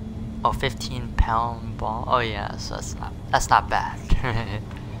 Oh, 15-pound ball. Oh yeah, so that's not bad.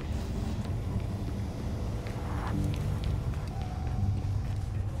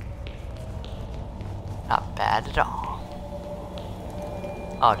 Not bad at all.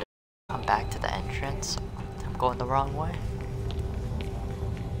 Oh, did I come back to the entrance? I'm going the wrong way.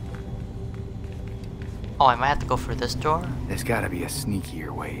 Oh, I might have to go through this door? There's gotta be a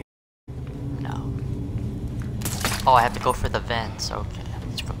sneakier way. No. Oh, I have to go for the vents. Okay,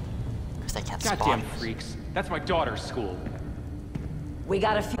 let's go. Because they can't spawn. Goddamn freaks. That's my daughter's school. We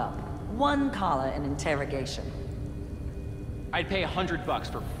got a few. One caller in interrogation. I'd pay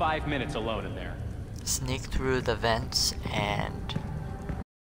 $100 for 5 minutes alone in there. Sneak through the vents and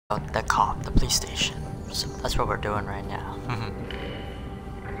the police station. So that's what we're doing right now.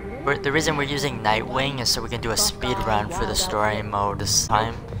 The reason we're using Nightwing is so we can do a speed run for the story mode this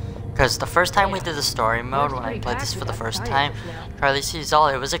time. Because the first time we did the story mode, when I played this for the first time, Charlie Sees All,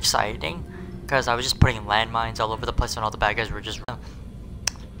 it was exciting. Because I was just putting landmines all over the place and all the bad guys were just...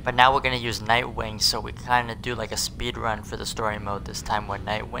 But now we're going to use Nightwing, so we kind of do like a speed run for the story mode this time with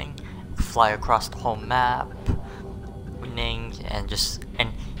Nightwing. Fly across the whole map, winning, and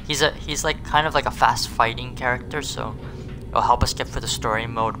he's like kind of like a fast fighting character, so it'll help us get for the story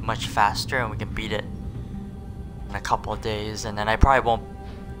mode much faster, and we can beat it in a couple of days. And then I probably won't.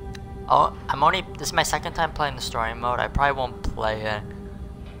 Oh, this is my second time playing the story mode. I probably won't play it.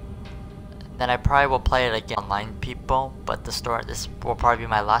 Then I probably will play it again online, people. But this will probably be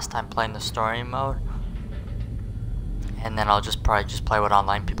my last time playing the story mode. And then I'll probably just play with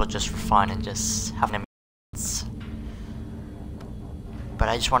online people just for fun and just have an amazing. But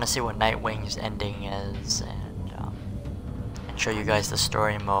I just want to see what Nightwing's ending is and show you guys the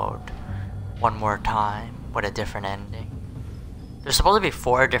story mode one more time with a different ending. There's supposed to be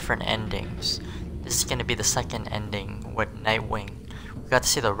 4 different endings. This is going to be the second ending with Nightwing. We got to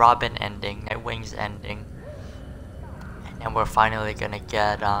see the Robin ending, Nightwing's ending, and then we're finally going to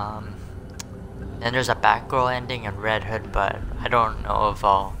get then there's a Batgirl ending and Red Hood, but I don't know if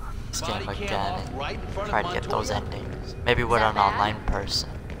I'll skip again and try to get those endings. Maybe with an online person.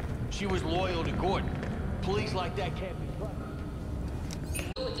 She was loyal to Gordon. Police like that can't be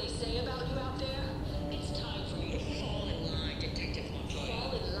trusted. What they say about you out there? It's time for you to fall in line, Detective.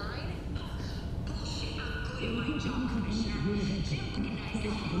 Fall in line?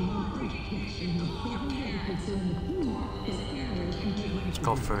 Let's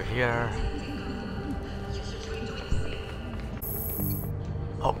go through here.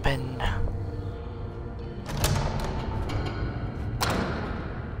 Open.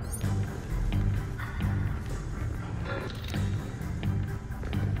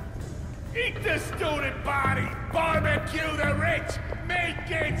 Eat the student body! Barbecue the rich! Make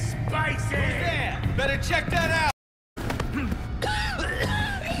it spicy! Who's there? Better check that out!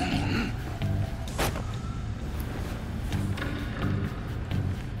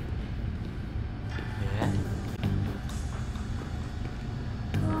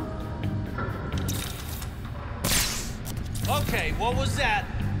 Okay, what was that?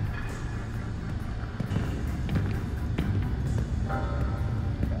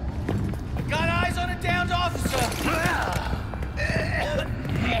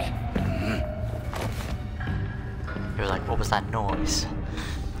 was that noise?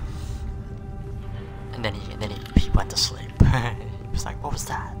 And then he went to sleep. He was like, what was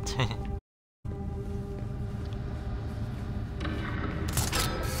that?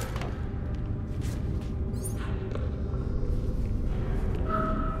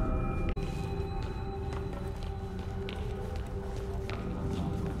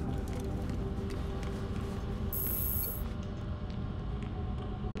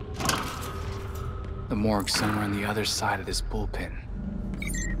 The morgue's somewhere on the other side of this bullpen.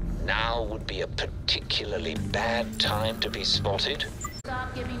 Now would be a particularly bad time to be spotted.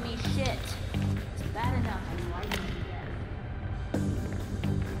 Stop giving me shit. It's bad enough I'm lighting to death.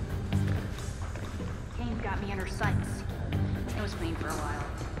 Kane's got me under sights. It was clean for a while.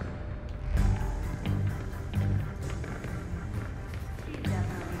 She's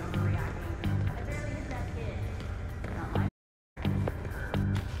definitely overreacting. I barely hit that kid. Not my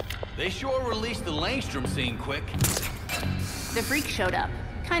They sure released the Langstrom scene quick. The freak showed up.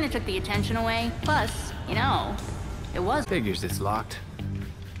 Kinda took the attention away. Plus, you know, it was. Figures it's locked.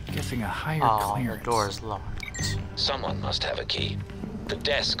 Guessing a higher clearance. The door's locked. Someone must have a key. The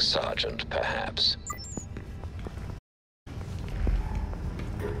desk sergeant, perhaps.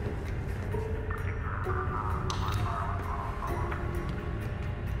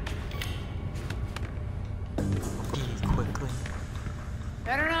 Quickly.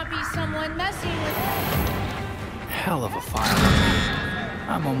 Better not be someone messing with it. Hell of a fire.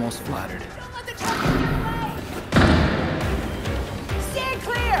 I'm almost flattered. Don't let the truck get in the way. Stand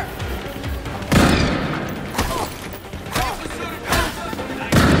clear.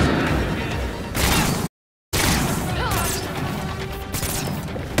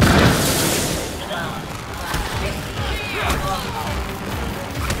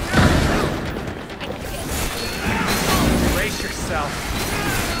 Brace yourself.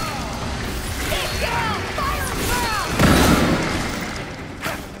 Get down! Fire ground!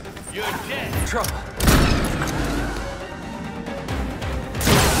 You're dead. Trouble.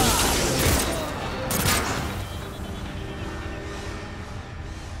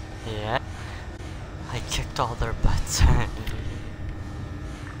 Yeah. I kicked all their butts.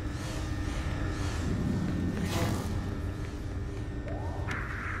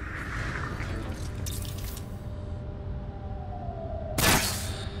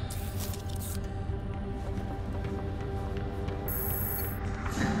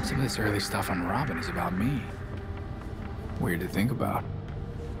 Some of this early stuff on Robin is about me. Weird to think about.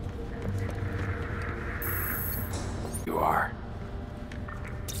 You are.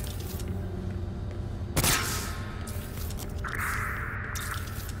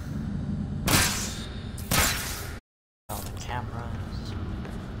 All the cameras.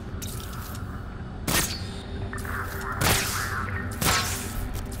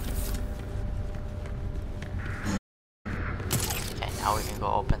 Okay, now we can go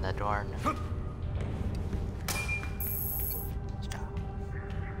open the door.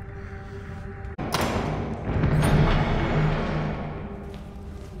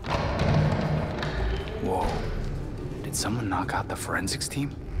 Whoa. Did someone knock out the forensics team?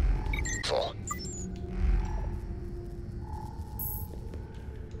 For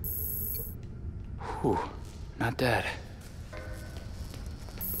Whew. Not dead.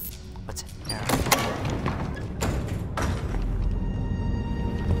 What's in here?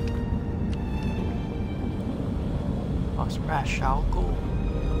 Oh, smash out, cool.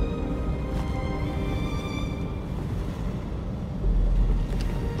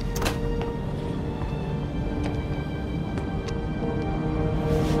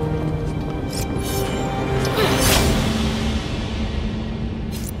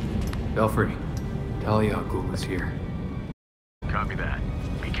 Belfry, Talia al Ghul is here. Copy that.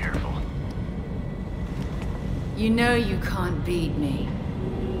 Be careful. You know you can't beat me.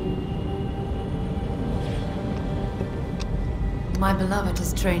 My beloved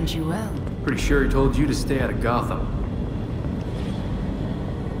has trained you well. Pretty sure he told you to stay out of Gotham.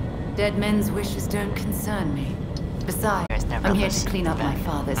 Dead men's wishes don't concern me. Besides, I'm here to clean up my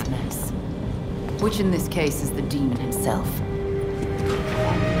father's mess. Which in this case is the demon himself.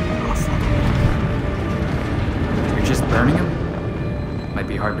 You're just burning him? Might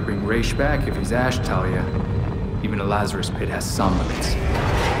be hard to bring Raish back if he's ash, Talia. Even a Lazarus pit has some limits.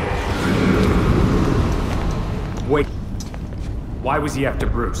 Wait. Why was he after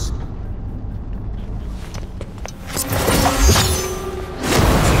Bruce?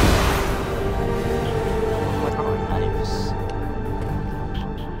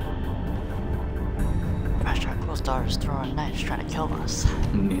 Crash, our closed doors, throwing knives, trying to kill us.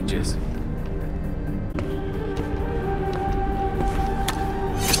 Ninjas.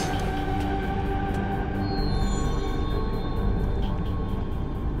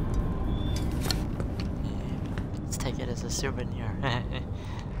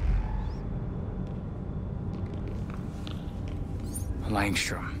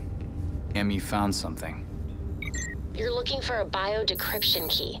 Langstrom. Emmy found something. You're looking for a bio-decryption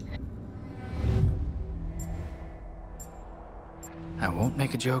key. I won't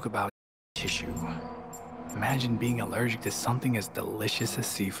make a joke about tissue. Imagine being allergic to something as delicious as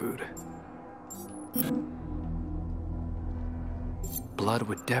seafood. Blood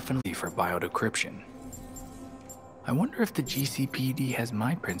would definitely be for bio-decryption. I wonder if the GCPD has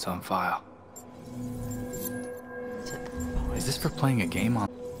my prints on file. Is this for playing a game on?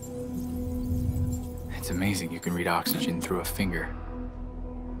 It's amazing you can read oxygen through a finger.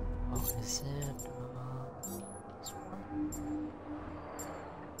 Oh, is it? This one?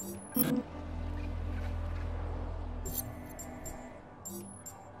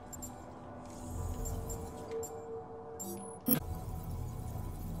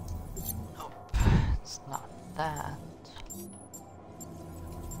 Nope, it's not that.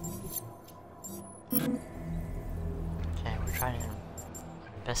 Okay, we're trying to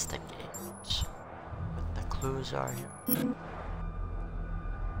investigate what the clues are here.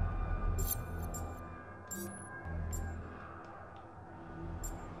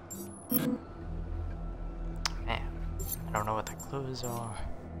 Man, I don't know what the clues are.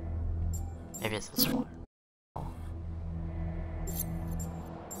 Maybe it's this one.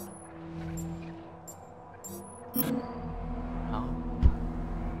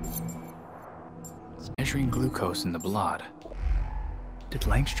 Measuring glucose in the blood. Did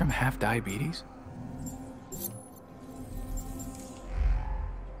Langstrom have diabetes?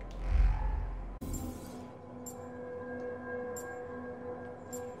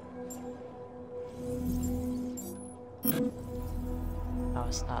 No,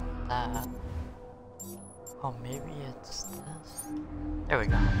 it's not that. Oh, maybe it's this. There we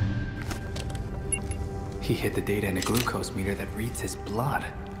go. He hid the data in a glucose meter that reads his blood.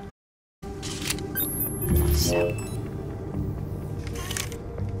 So.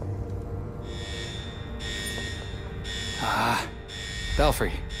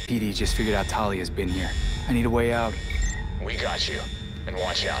 Belfry. PD just figured out Talia's been here. I need a way out. We got you. And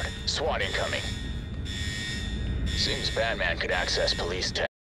watch out. SWAT incoming. Seems Batman could access police tech.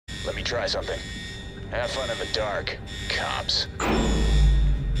 Let me try something. Have fun in the dark, cops.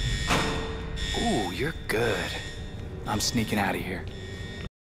 Ooh, you're good. I'm sneaking out of here.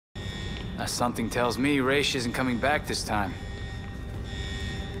 Now something tells me Raish isn't coming back this time.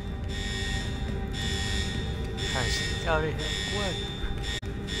 Try to sneak out of here. What?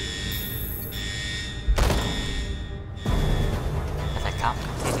 Is that cop?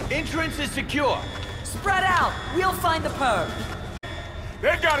 Entrance is secure. Spread out! We'll find the perp!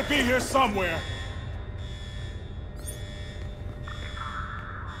 They gotta be here somewhere.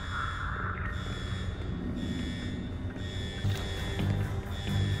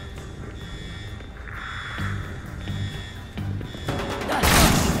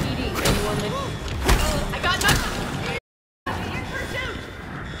 I got nothing!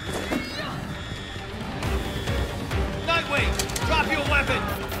 Nightwing, drop your weapon!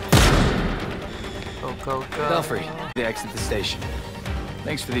 Go, go, go. Belfry, they exit the station.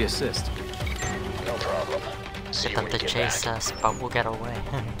 Thanks for the assist. No problem. See Get them when to you get chase back. us, but we'll get away.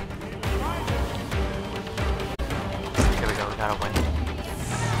 Here we go, we got away.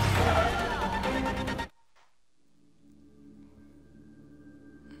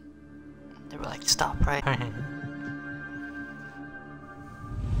 They were like, stop, right?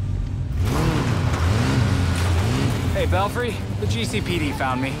 Hey, Belfry, the GCPD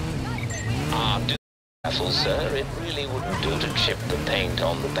found me. Do careful, sir. It really wouldn't do to chip the paint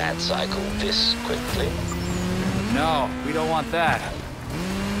on the bat cycle this quickly. No, we don't want that.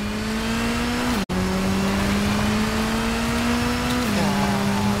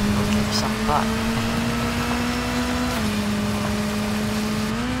 We'll give you some fun.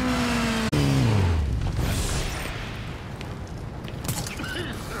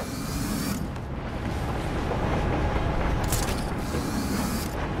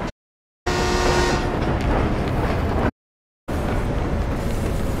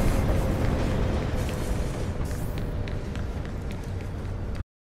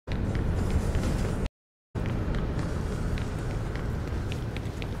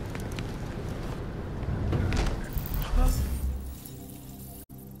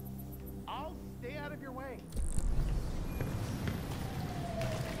 I'll stay out of your way.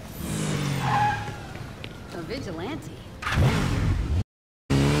 A vigilante.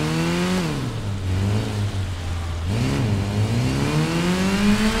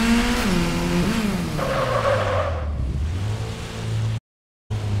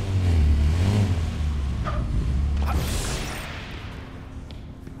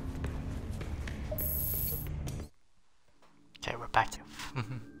 Okay, we're back to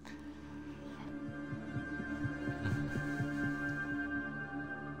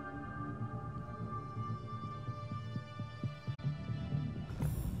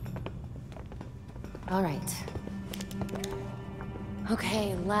All right.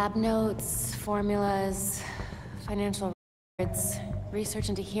 Okay, lab notes, formulas, financial records, research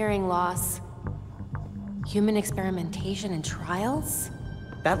into hearing loss, human experimentation and trials?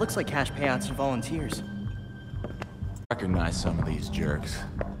 That looks like cash payouts to volunteers. Recognize some of these jerks.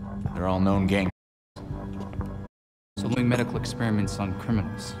 They're all known gang. So doing medical experiments on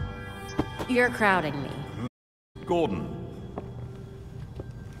criminals. You're crowding me. Gordon.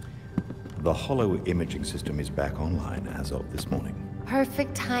 The hollow imaging system is back online as of this morning.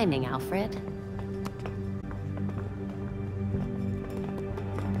 Perfect timing, Alfred.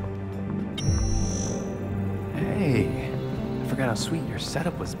 Hey, I forgot how sweet your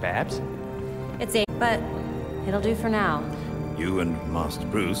setup was, Babs. It's but it'll do for now. You and Master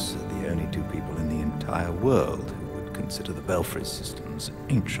Bruce are the only two people in the entire world who would consider the Belfry systems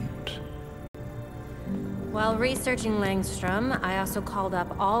ancient. While researching Langstrom, I also called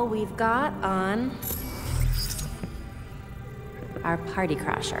up all we've got on our party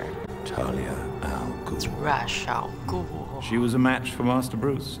crasher. Talia al Ghul. Ra's al Ghul. She was a match for Master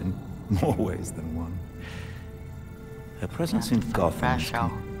Bruce in more ways than one. Her presence in Gotham.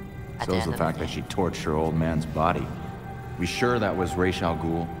 So's the fact that she torched her old man's body. We sure that was Ra's al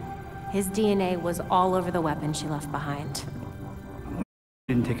Ghul? His DNA was all over the weapon she left behind.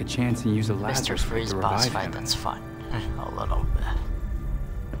 Didn't take a chance and use a Mr. Freeze boss fight, that's fun. A little bit.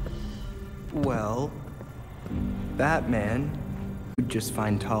 Well, Batman would just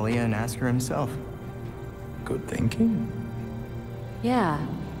find Talia and ask her himself. Good thinking. Yeah,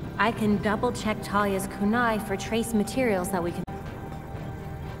 I can double-check Talia's kunai for trace materials that we can...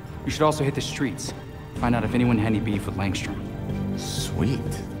 You should also hit the streets. Find out if anyone had any beef with Langstrom. Sweet.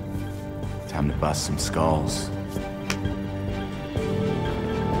 Time to bust some skulls.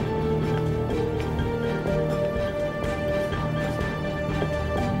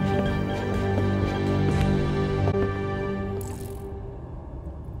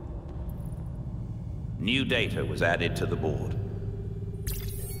 New data was added to the board.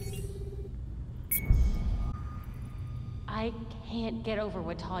 I can't get over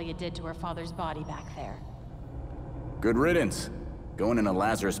what Talia did to her father's body back there. Good riddance. Going in a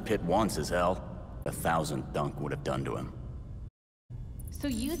Lazarus pit once is hell. 1,000 dunk would have done to him. So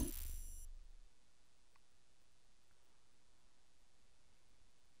you...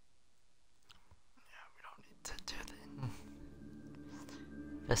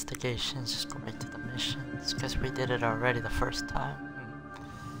 Investigations, just go right to the missions, because we did it already the first time.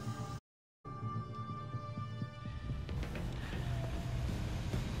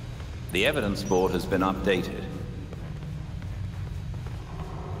 The evidence board has been updated.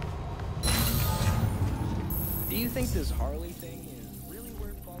 Do you think this Harley thing is really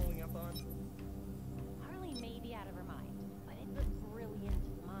worth following up on? Harley may be out of her mind, but it's a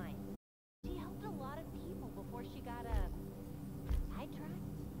brilliant mind. She helped a lot of people before she got sidetracked.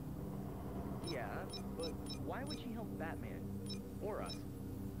 Yeah, but why would she help Batman? Or us?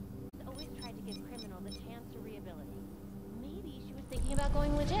 She's always tried to give criminals a chance to rehabilitate. Maybe she was thinking about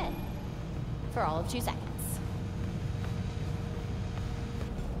going legit. For all of 2 seconds.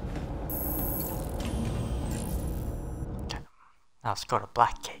 Okay. Now let's go to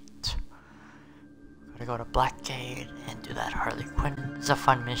Blackgate. Gotta go to Blackgate and do that Harley Quinn. It's a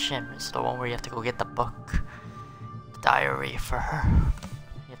fun mission. It's the one where you have to go get the book. The diary for her.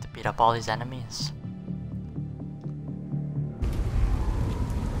 You have to beat up all these enemies.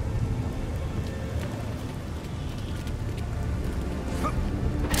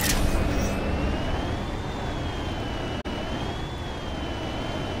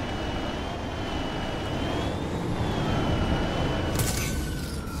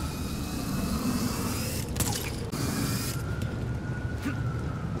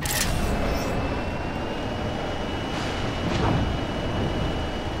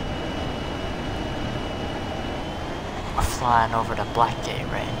 Flying over to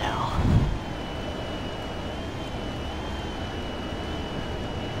Blackgate right now.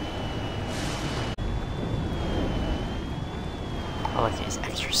 Oh, look, he's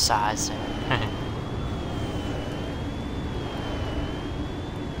exercising.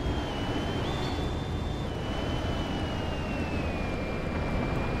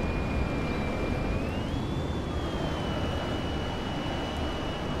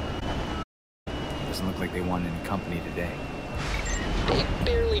 Doesn't look like they want any company today. They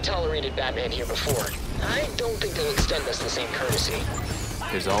barely tolerated Batman here before. I don't think they'll extend us the same courtesy.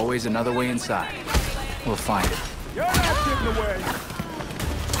 There's always another way inside. We'll find it. You're not getting away!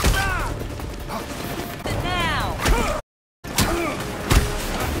 Now!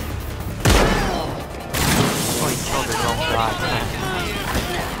 Oh, he killed his own god, man.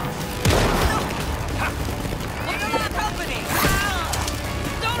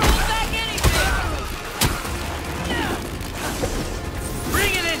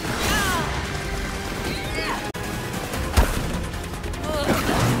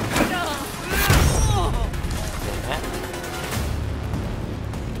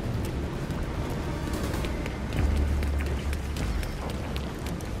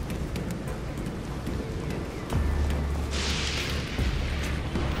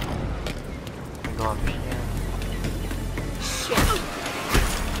 Go up here.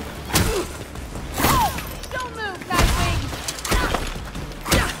 Don't move, Nightwing!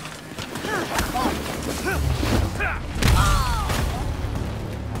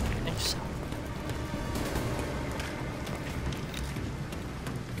 I think so.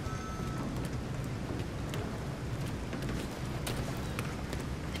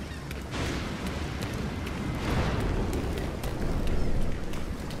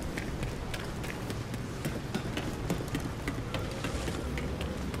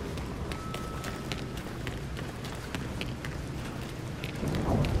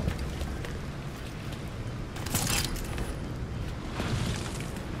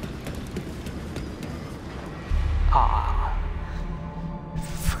 Ah,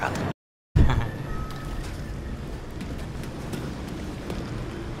 forgot.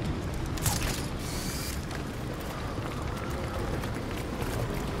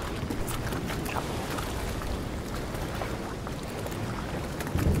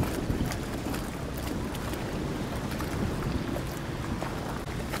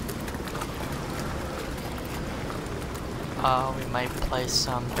 We might play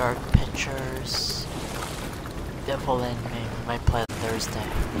some Dark Pictures. Devil in Me. We might play Thursday.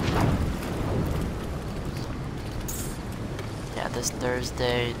 Yeah, this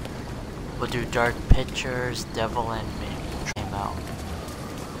Thursday we'll do Dark Pictures, Devil in Me. Came out.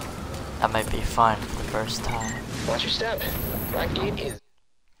 That might be fun for the first time. Watch your step. Blackgate is.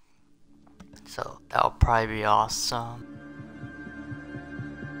 So that'll probably be awesome.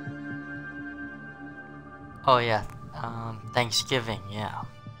 Oh yeah, Thanksgiving, yeah.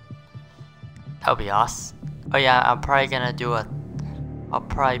 That'll be awesome. Oh yeah, I'm probably gonna do I'll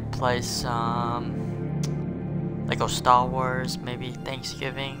probably play some Lego Star Wars, maybe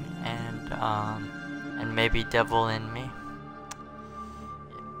Thanksgiving, and maybe Devil in Me.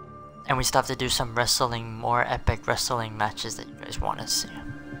 And we still have to do some wrestling, more epic wrestling matches that you guys want to see.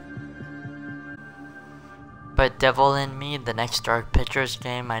 But Devil in Me, the next Dark Pictures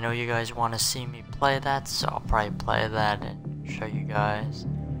game, I know you guys want to see me play that, so I'll probably play that and show you guys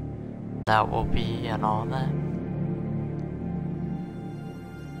that will be and all that.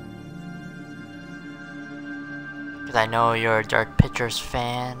 Because I know you're a Dark Pictures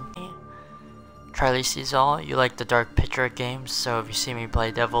fan. Charlie sees all, you like the Dark Picture games, so if you see me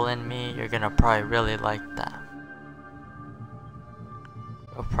play Devil in Me, you're gonna probably really like that.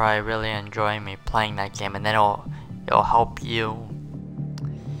 You'll probably really enjoy me playing that game, and then it'll help you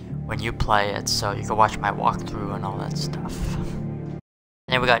when you play it, so you can watch my walkthrough and all that stuff. And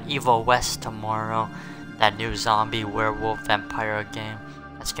then we got Evil West tomorrow, that new zombie werewolf vampire game.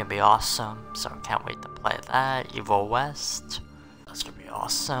 That's gonna be awesome, so can't wait to play that. Evil West, that's gonna be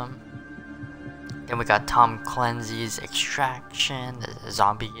awesome. Then we got Tom Clancy's Extraction, the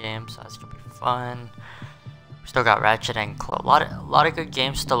zombie game, so that's gonna be fun. Still got Ratchet and Clank. A lot of good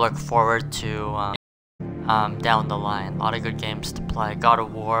games to look forward to down the line. A lot of good games to play. God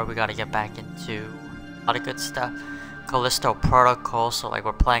of War, we gotta get back into. A lot of good stuff. Callisto Protocol, so like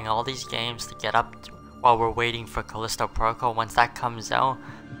we're playing all these games to get up to, while we're waiting for Callisto Protocol. Once that comes out,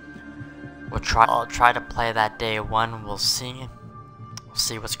 I'll try to play that day one. We'll see. We'll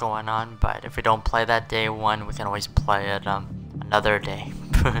see what's going on. But if we don't play that day one, we can always play it another day.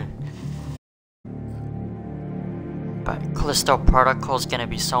 But Callisto Protocol is gonna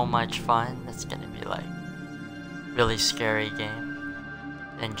be so much fun. It's gonna be like really scary game.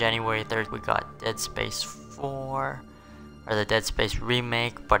 Then January 3rd we got Dead Space 4, or the Dead Space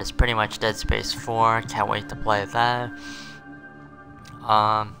remake, but it's pretty much Dead Space 4. Can't wait to play that.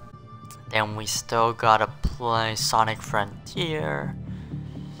 Then we still gotta play Sonic Frontier.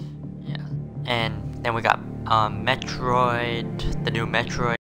 Yeah, and then we got Metroid, the new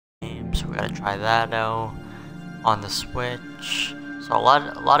Metroid game. So we gotta try that out on the Switch. So a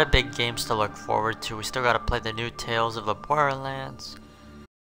lot of big games to look forward to. We still gotta play the new Tales of the Borderlands.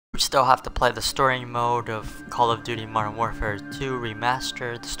 We still have to play the story mode of Call of Duty Modern Warfare 2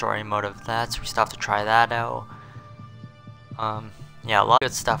 Remastered, the story mode of that, so we still have to try that out. Yeah, a lot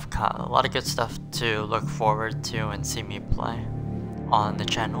of good stuff to look forward to and see me play on the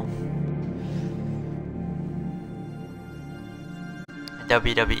channel.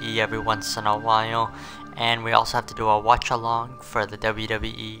 WWE every once in a while, and we also have to do a watch along for the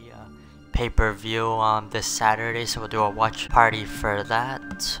WWE pay-per-view this Saturday, so we'll do a watch party for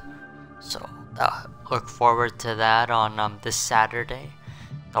that. So look forward to that on this Saturday,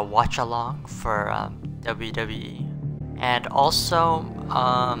 the watch along for WWE. And also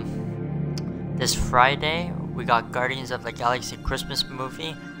this Friday we got Guardians of the Galaxy Christmas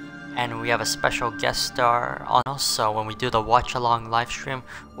movie, and we have a special guest star on. So when we do the watch along live stream,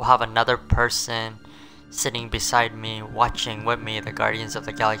 we'll have another person sitting beside me watching with me the Guardians of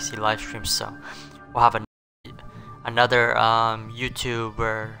the Galaxy live stream. So we'll have another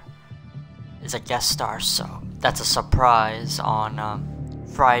YouTuber is a guest star, so that's a surprise on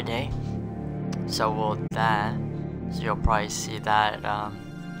Friday. So we'll do that. So you'll probably see that,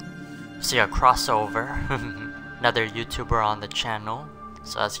 see a crossover, another YouTuber on the channel.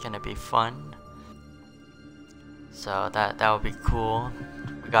 So that's gonna be fun. So that would be cool.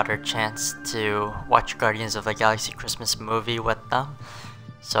 We got our chance to watch Guardians of the Galaxy Christmas movie with them.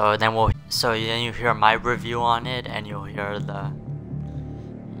 So then you hear my review on it, and you'll hear the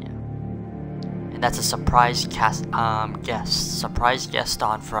and that's a surprise guest on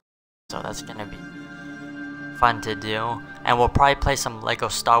Friday. So that's gonna be fun to do, and we'll probably play some Lego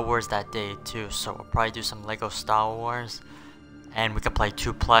Star Wars that day too. So we'll probably do some Lego Star Wars, and we can play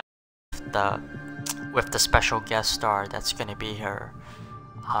 2-player with the special guest star that's gonna be here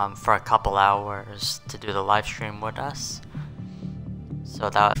for a couple hours to do the live stream with us. So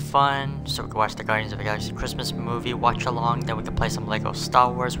that was fun. So we can watch the Guardians of the Galaxy Christmas movie, watch along, then we can play some Lego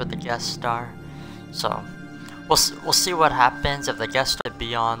Star Wars with the guest star. So we'll see what happens if the guests to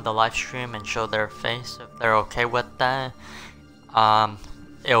be on the live stream and show their face. If they're okay with that,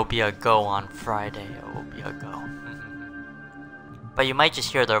 it'll be a go on Friday. It will be a go. But you might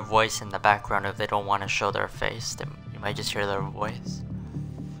just hear their voice in the background if they don't want to show their face. Then you might just hear their voice.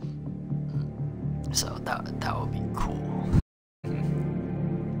 So that would be cool.